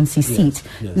constituency seat.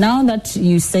 Yes. Now that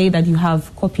you say that you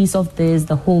have copies of this,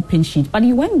 the whole pin sheet, but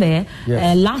you went there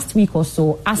last week or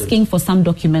so asking for some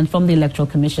document from the Electoral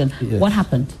Commission. Yes. What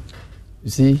happened? You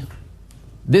see,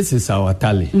 this is our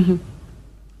tally. Mm-hmm.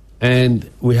 And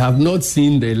we have not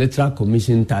seen the Electoral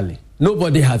Commission tally.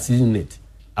 Nobody has seen it,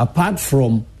 apart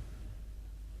from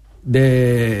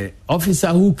the officer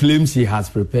who claims he has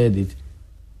prepared it,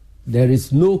 there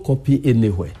is no copy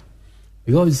anywhere.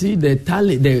 Because you see,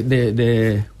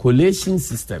 the collation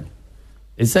system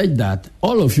is such that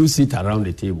all of you sit around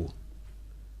the table.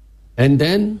 And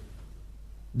then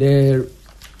the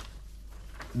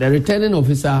returning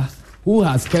officer who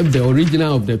has kept the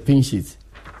original of the pink sheet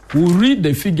will read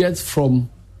the figures from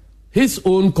his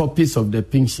own copies of the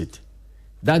pink sheet.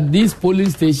 That this polling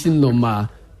station number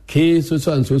K, so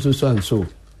and so.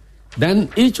 Then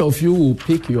each of you will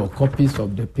pick your copies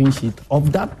of the pink sheet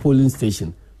of that polling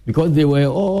station because they were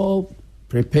all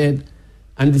prepared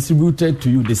and distributed to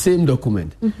you, the same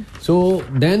document. Mm-hmm. So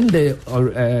then the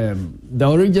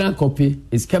original copy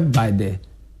is kept by the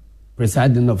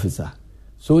presiding officer.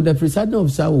 So the presiding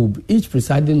officer each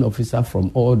presiding officer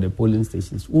from all the polling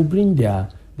stations will bring the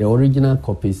original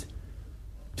copies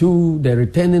to the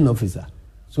returning officer.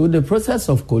 So the process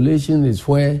of collation is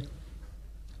where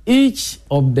each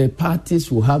of the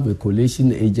parties will have a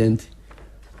collation agent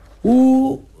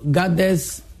who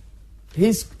gathers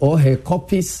his or her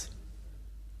copies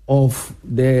of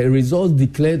the results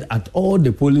declared at all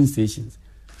the polling stations.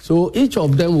 So each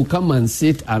of them will come and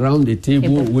sit around the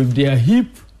table with their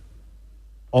heap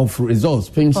of results,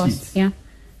 pink sheets. Yeah.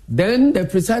 Then the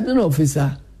presiding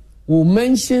officer will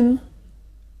mention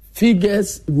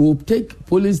figures, will take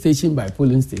polling station by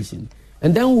polling station.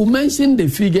 And then we'll mention the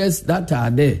figures that are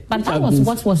there. But that was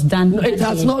what was done. No, it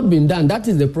has not been done. That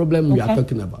is the problem we are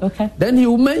talking about. Okay. Then he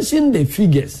will mention the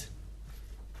figures.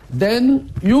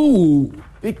 Then you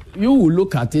will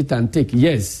look at it and take,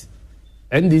 yes,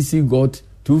 NDC got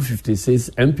 256,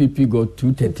 MPP got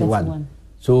 231.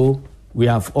 So we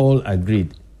have all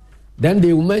agreed. Then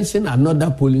they will mention another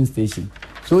polling station.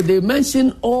 So they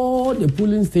mention all the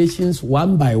polling stations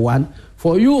one by one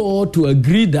for you all to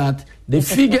agree that the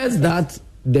figures that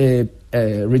the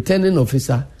returning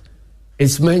officer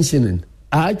is mentioning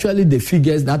are actually the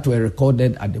figures that were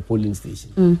recorded at the polling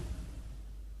station. Mm.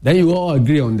 Then you all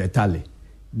agree on the tally.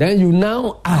 Then you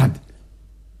now add,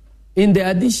 in the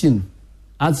addition,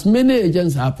 as many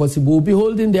agents as possible will be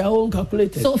holding their own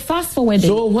calculators. So fast forward.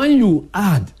 So when you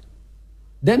add,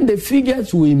 then the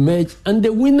figures will emerge and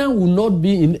the winner will not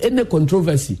be in any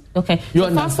controversy. Okay.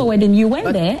 So fast forwarding, you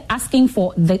went there asking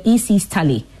for the EC's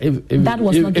tally. If you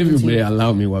may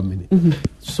allow me 1 minute. Mm-hmm.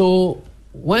 So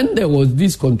when there was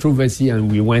this controversy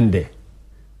and we went there,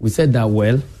 we said that,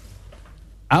 well,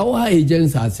 our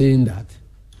agents are saying that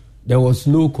there was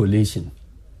no collation.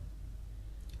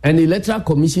 And the Electoral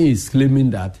Commission is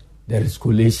claiming that there is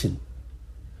collation.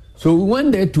 So we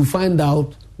went there to find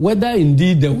out whether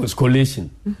indeed there was collation.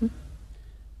 Mm-hmm.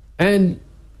 And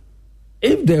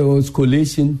if there was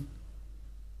collation,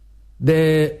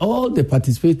 all the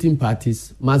participating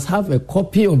parties must have a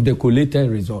copy of the collated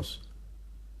results.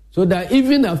 So that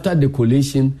even after the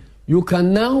collation, you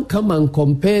can now come and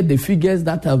compare the figures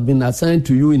that have been assigned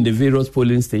to you in the various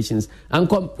polling stations and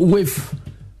with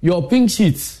your pink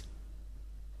sheets.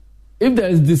 If there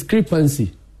is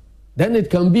discrepancy, then it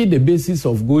can be the basis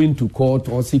of going to court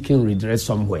or seeking redress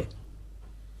somewhere.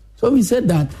 So we said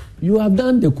that you have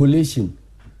done the collation.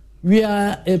 We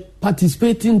are a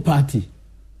participating party.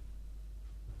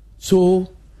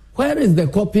 So where is the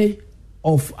copy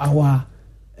of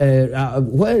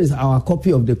where is our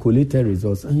copy of the collated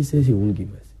results? And he says he won't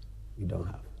give us. We don't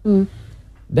have. Mm.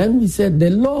 Then we said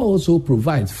the law also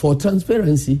provides for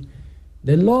transparency.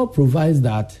 The law provides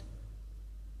that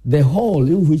the hall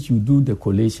in which you do the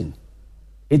collation,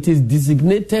 it is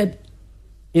designated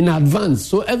in advance,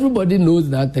 so everybody knows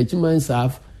that Techiman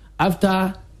Saf,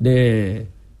 after the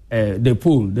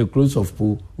poll, the close of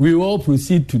poll, we all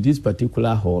proceed to this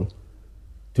particular hall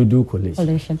to do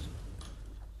collation.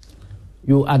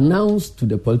 You announce to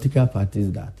the political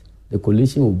parties that the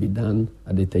collation will be done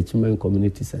at the Techiman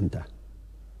Community Center.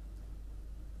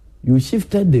 You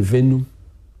shifted the venue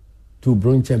to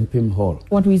Bronchempim Hall.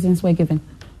 What reasons were given?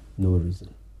 No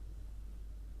reason.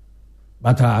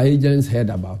 But our agents heard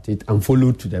about it and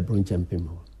followed to the Bronchempim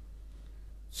Hall.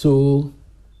 So,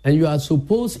 and you are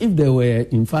supposed, if there were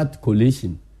in fact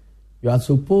collation, you are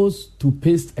supposed to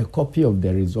paste a copy of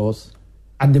the results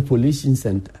at the collation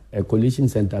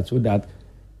center so that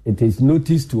it is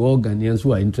noticed to all Ghanaians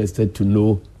who are interested to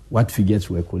know what figures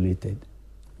were collated.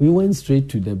 We went straight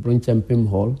to the Bronchempim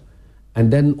Hall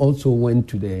and then also went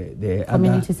to the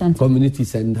community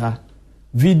center,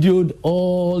 videoed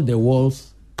all the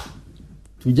walls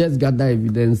to just gather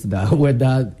evidence that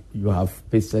whether you have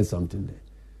pasted something there.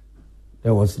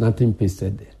 There was nothing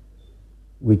pasted there.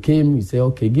 We came, we said,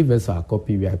 okay, give us our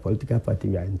copy. We are a political party.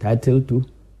 We are entitled to.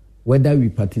 Whether we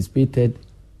participated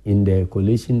in the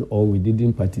collation or we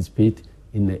didn't participate,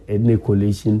 in any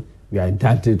collation, we are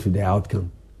entitled to the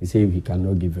outcome. He said he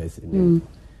cannot give us any.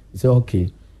 He said,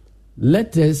 okay,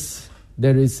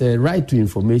 there is a right to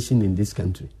information in this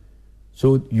country.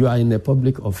 So you are in a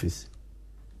public office.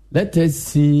 Let us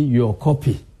see your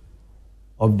copy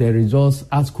of the results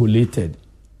as collated.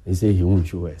 He said he won't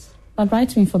show us. But right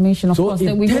to information, of course,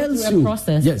 that we go through a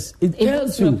process. Yes, it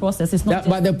tells you. A process. It's not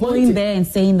but the point going there and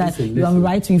saying that you have a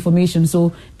right to information.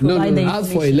 So provide the information.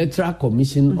 As for Electoral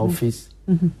Commission office,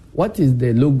 what is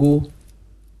the logo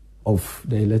of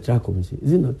the Electoral Commission?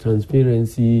 Is it not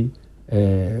transparency?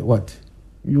 What?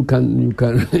 You can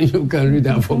read.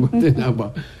 I've forgotten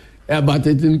about. But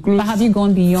it includes. But have you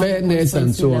gone beyond fairness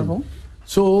and so level? on?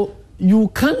 So you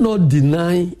cannot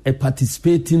deny a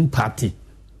participating party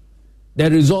the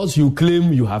results you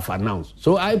claim you have announced.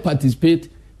 So I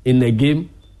participate in a game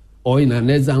or in an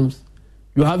exam.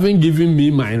 You haven't given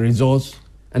me my results,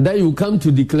 and then you come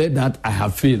to declare that I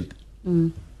have failed.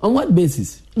 On what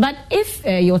basis? But if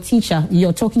your teacher,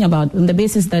 you're talking about on the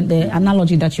basis that the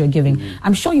analogy that you're giving,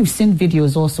 I'm sure you've seen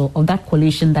videos also of that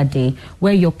collation that day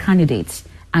where your candidates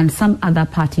and some other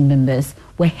party members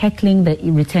were heckling the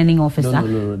returning officer.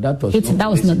 No.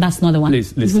 That's not the one.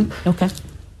 Please listen. Okay.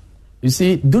 You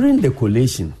see, during the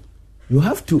collation, you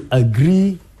have to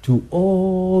agree to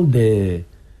all the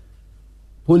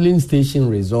polling station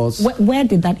results. Where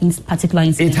did that particular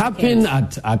incident? It happened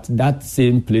at that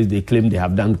same place they claim they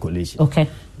have done collation. Okay.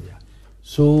 Yeah.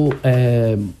 So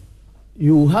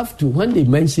you have to, when they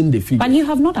mention the figure. But you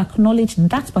have not acknowledged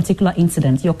that particular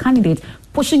incident. Your candidate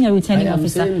pushing a returning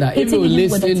officer. If you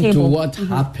listen to what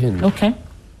happened. Okay.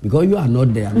 Because you are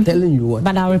not there, I'm telling you what.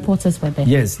 But our reporters were there.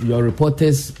 Yes, your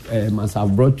reporters must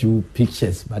have brought you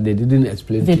pictures, but they didn't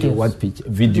explain to you what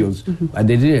videos. But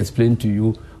they didn't explain to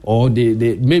you, or they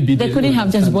couldn't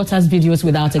have just brought us videos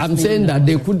without explaining. I'm saying that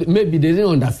they didn't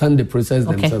understand the process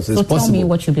themselves. So tell me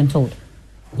what you've been told.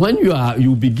 When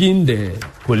you begin the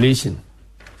collation,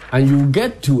 and you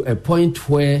get to a point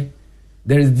where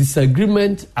there is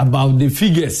disagreement about the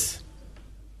figures,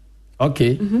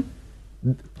 okay.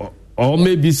 Or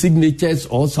maybe signatures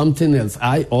or something else,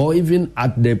 or even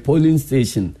at the polling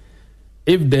station.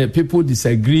 If the people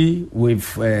disagree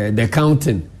with the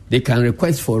counting, they can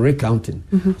request for recounting.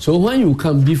 So when you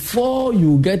come, before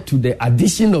you get to the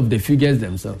addition of the figures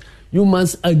themselves, you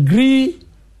must agree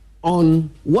on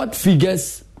what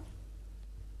figures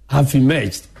have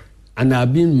emerged and are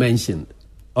being mentioned.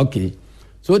 Okay.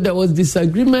 So there was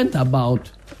disagreement about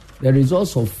the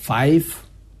results of 5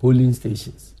 polling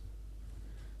stations.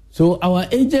 So our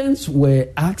agents were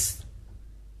asked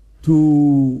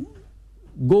to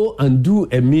go and do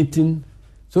a meeting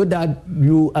so that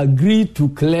you agree to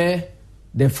clear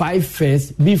the 5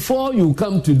 first before you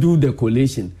come to do the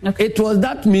collation. Okay. It was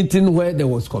that meeting where there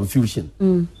was confusion.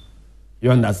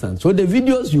 You understand? So the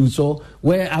videos you saw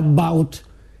were about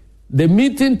the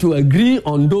meeting to agree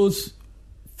on those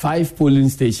 5 polling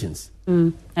stations.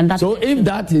 So if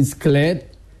that is cleared,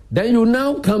 then you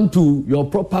now come to your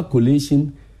proper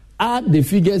collation. Add the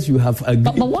figures you have agreed.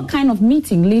 But what kind of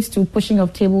meeting leads to pushing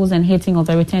of tables and hitting of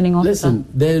the returning officer? Listen,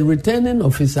 the returning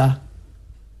officer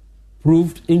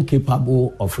proved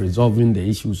incapable of resolving the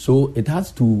issue, so it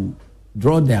has to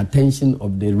draw the attention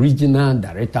of the regional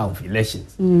director of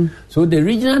elections. So the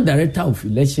regional director of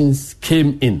elections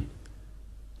came in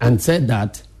and said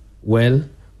that, well,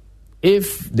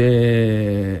 if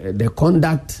the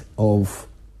conduct of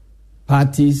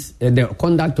parties, the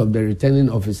conduct of the returning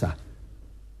officer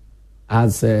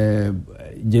has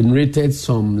generated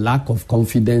some lack of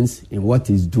confidence in what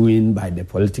is doing by the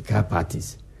political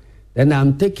parties, then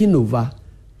I'm taking over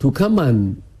to come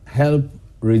and help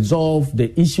resolve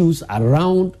the issues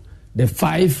around the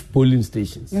 5 polling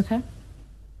stations. Okay.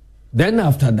 Then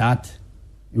after that,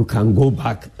 you can go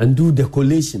back and do the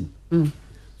collation.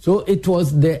 So it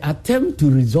was the attempt to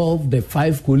resolve the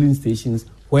 5 polling stations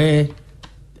where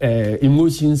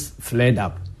emotions flared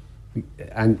up.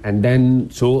 And then,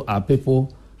 so our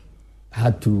people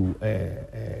had to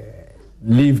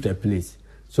leave the place.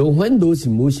 So when those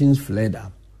emotions flared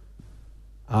up,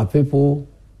 our people...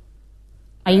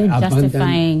 Are you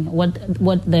justifying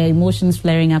what the emotions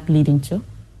flaring up leading to?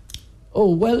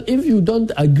 Oh, well, if you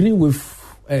don't agree with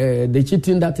the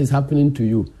cheating that is happening to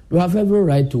you, you have every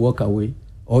right to walk away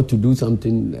or to do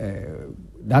something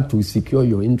that will secure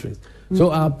your interest.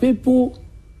 So our people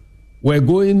were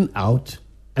going out,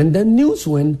 and then news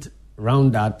went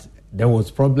around that there was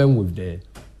problem with the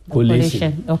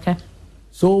collation. Okay.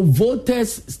 So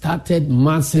voters started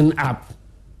massing up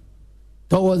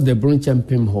towards the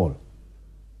Brunchampim Hall.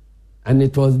 And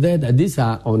it was there that these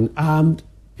are unarmed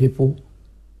people.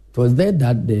 It was there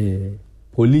that the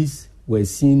police were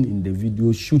seen in the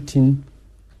video shooting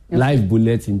live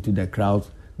bullets into the crowd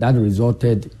that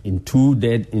resulted in 2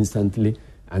 dead instantly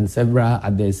and several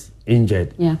others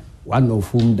injured. Yeah. One of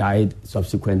whom died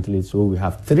subsequently. So we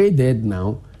have 3 dead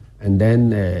now, and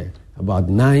then about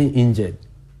 9 injured,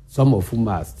 some of whom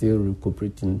are still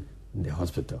recuperating in the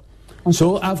hospital. Okay.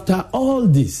 So after all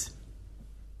this,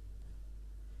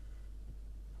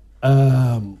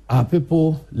 our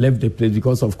people left the place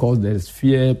because, of course, there is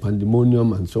fear,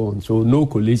 pandemonium, and so on. So no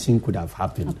collation could have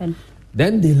happened.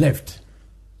 Then they left.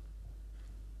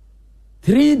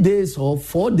 3 days or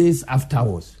 4 days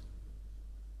afterwards,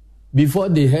 before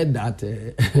they heard that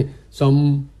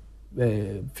some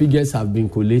figures have been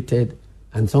collated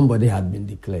and somebody had been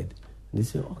declared. They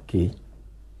said, okay,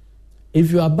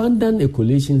 if you abandon a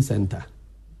collation center,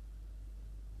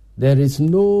 there is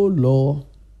no law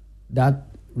that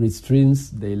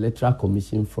restrains the Electoral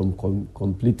Commission from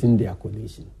completing their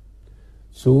collation.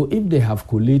 So if they have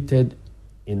collated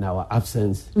in our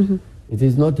absence, it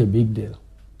is not a big deal.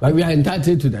 But we are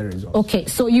entitled to the results. Okay,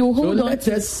 so you hold on. Let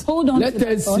us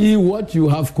see what you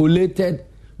have collated,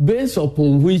 based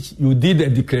upon which you did a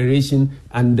declaration,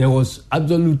 and there was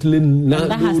absolutely none.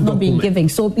 That has not been given.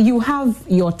 So you have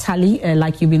your tally,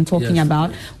 like you've been talking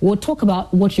about. We'll talk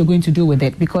about what you're going to do with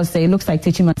it, because it looks like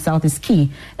Techiman South is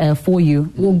key for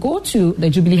you. We'll go to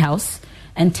the Jubilee House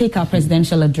and take our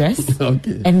presidential address,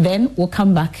 and then we'll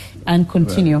come back and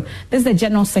continue. Right. This is the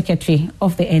General Secretary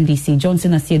of the NDC,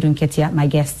 Johnson Asiedu Nketia, my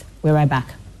guest. We're right back.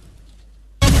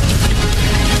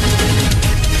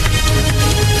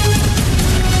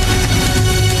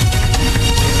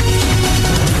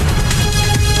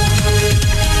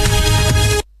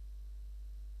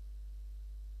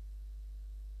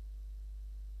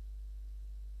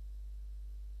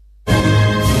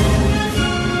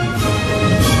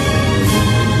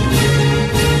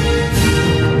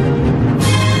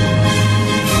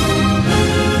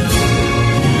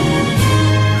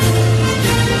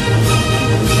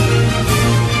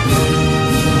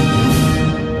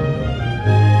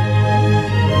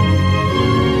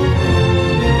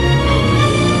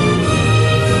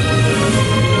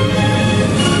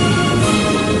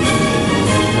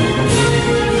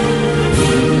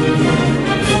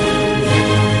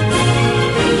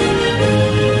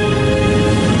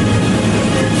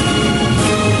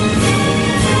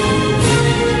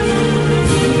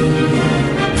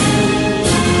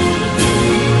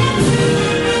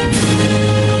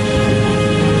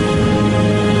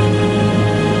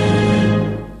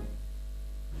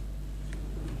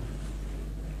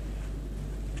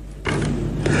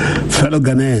 Fellow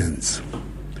Ghanaians,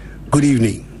 good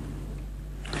evening.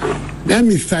 Let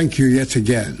me thank you yet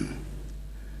again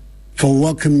for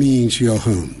welcoming me into your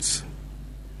homes.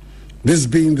 This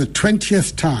being the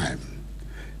 20th time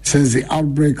since the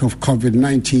outbreak of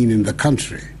COVID-19 in the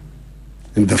country,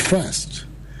 and the first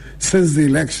since the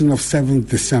election of 7th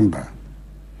December,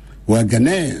 where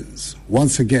Ghanaians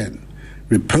once again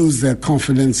reposed their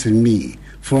confidence in me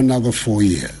for another 4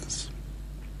 years.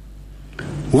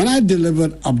 When I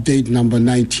delivered update number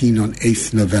 19 on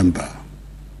 8th November,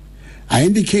 I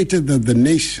indicated that the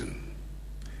nation,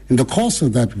 in the course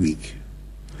of that week,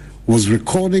 was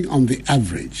recording on the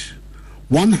average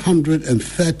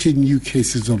 130 new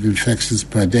cases of infections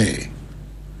per day,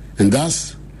 and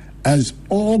thus urged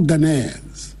all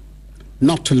Ghanaians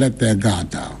not to let their guard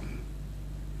down.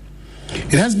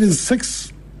 It has been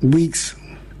 6 weeks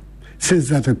since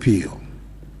that appeal,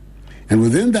 and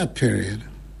within that period,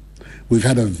 we've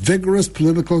had a vigorous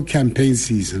political campaign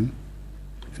season,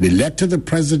 and elected a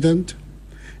president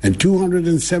and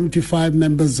 275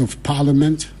 members of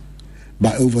parliament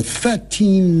by over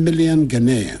 13 million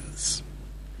Ghanaians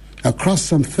across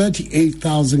some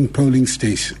 38,000 polling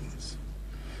stations,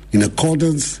 in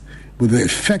accordance with the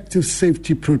effective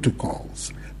safety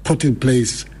protocols put in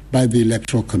place by the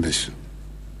Electoral Commission.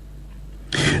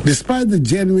 Despite the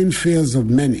genuine fears of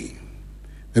many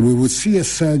that we would see a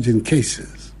surge in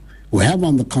cases, we have,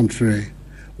 on the contrary,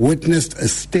 witnessed a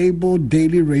stable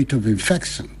daily rate of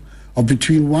infection of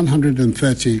between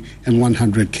 130 and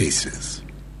 100 cases.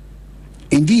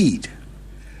 Indeed,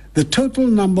 the total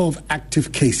number of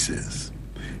active cases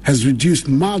has reduced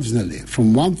marginally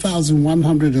from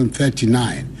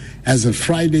 1,139 as of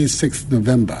Friday, 6th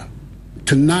November,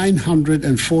 to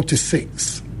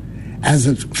 946 as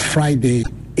of Friday,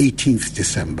 18th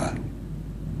December.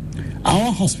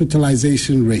 Our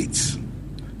hospitalization rates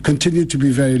continue to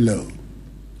be very low,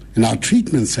 and our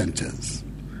treatment centers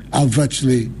are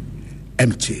virtually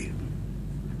empty.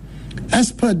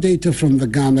 As per data from the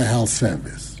Ghana Health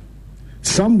Service,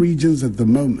 some regions at the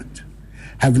moment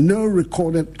have no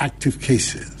recorded active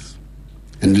cases,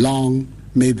 and long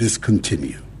may this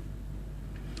continue.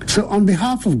 So on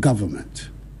behalf of government,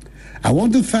 I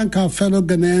want to thank our fellow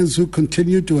Ghanaians who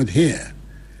continue to adhere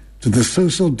to the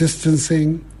social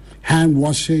distancing, hand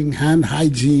washing, hand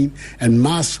hygiene, and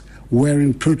mask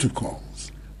wearing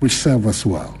protocols which serve us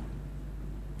well.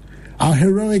 Our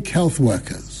heroic health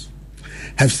workers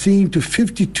have seen to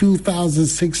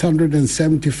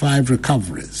 52,675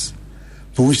 recoveries,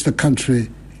 for which the country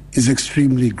is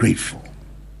extremely grateful.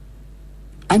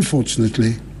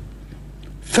 Unfortunately,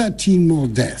 13 more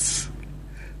deaths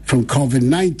from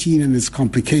COVID-19 and its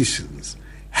complications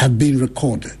have been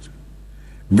recorded,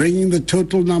 bringing the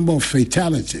total number of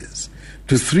fatalities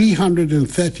to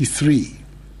 333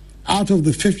 out of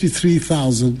the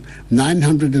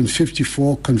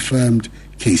 53,954 confirmed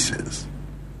cases.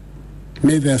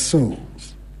 May their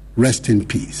souls rest in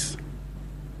peace.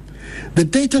 The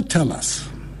data tell us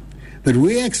that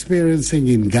we're experiencing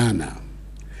in Ghana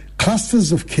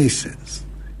clusters of cases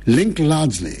linked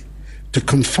largely to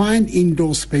confined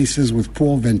indoor spaces with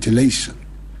poor ventilation,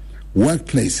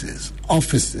 workplaces,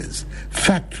 offices,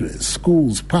 factories,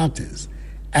 schools, parties,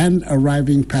 and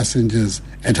arriving passengers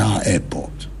at our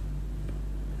airport.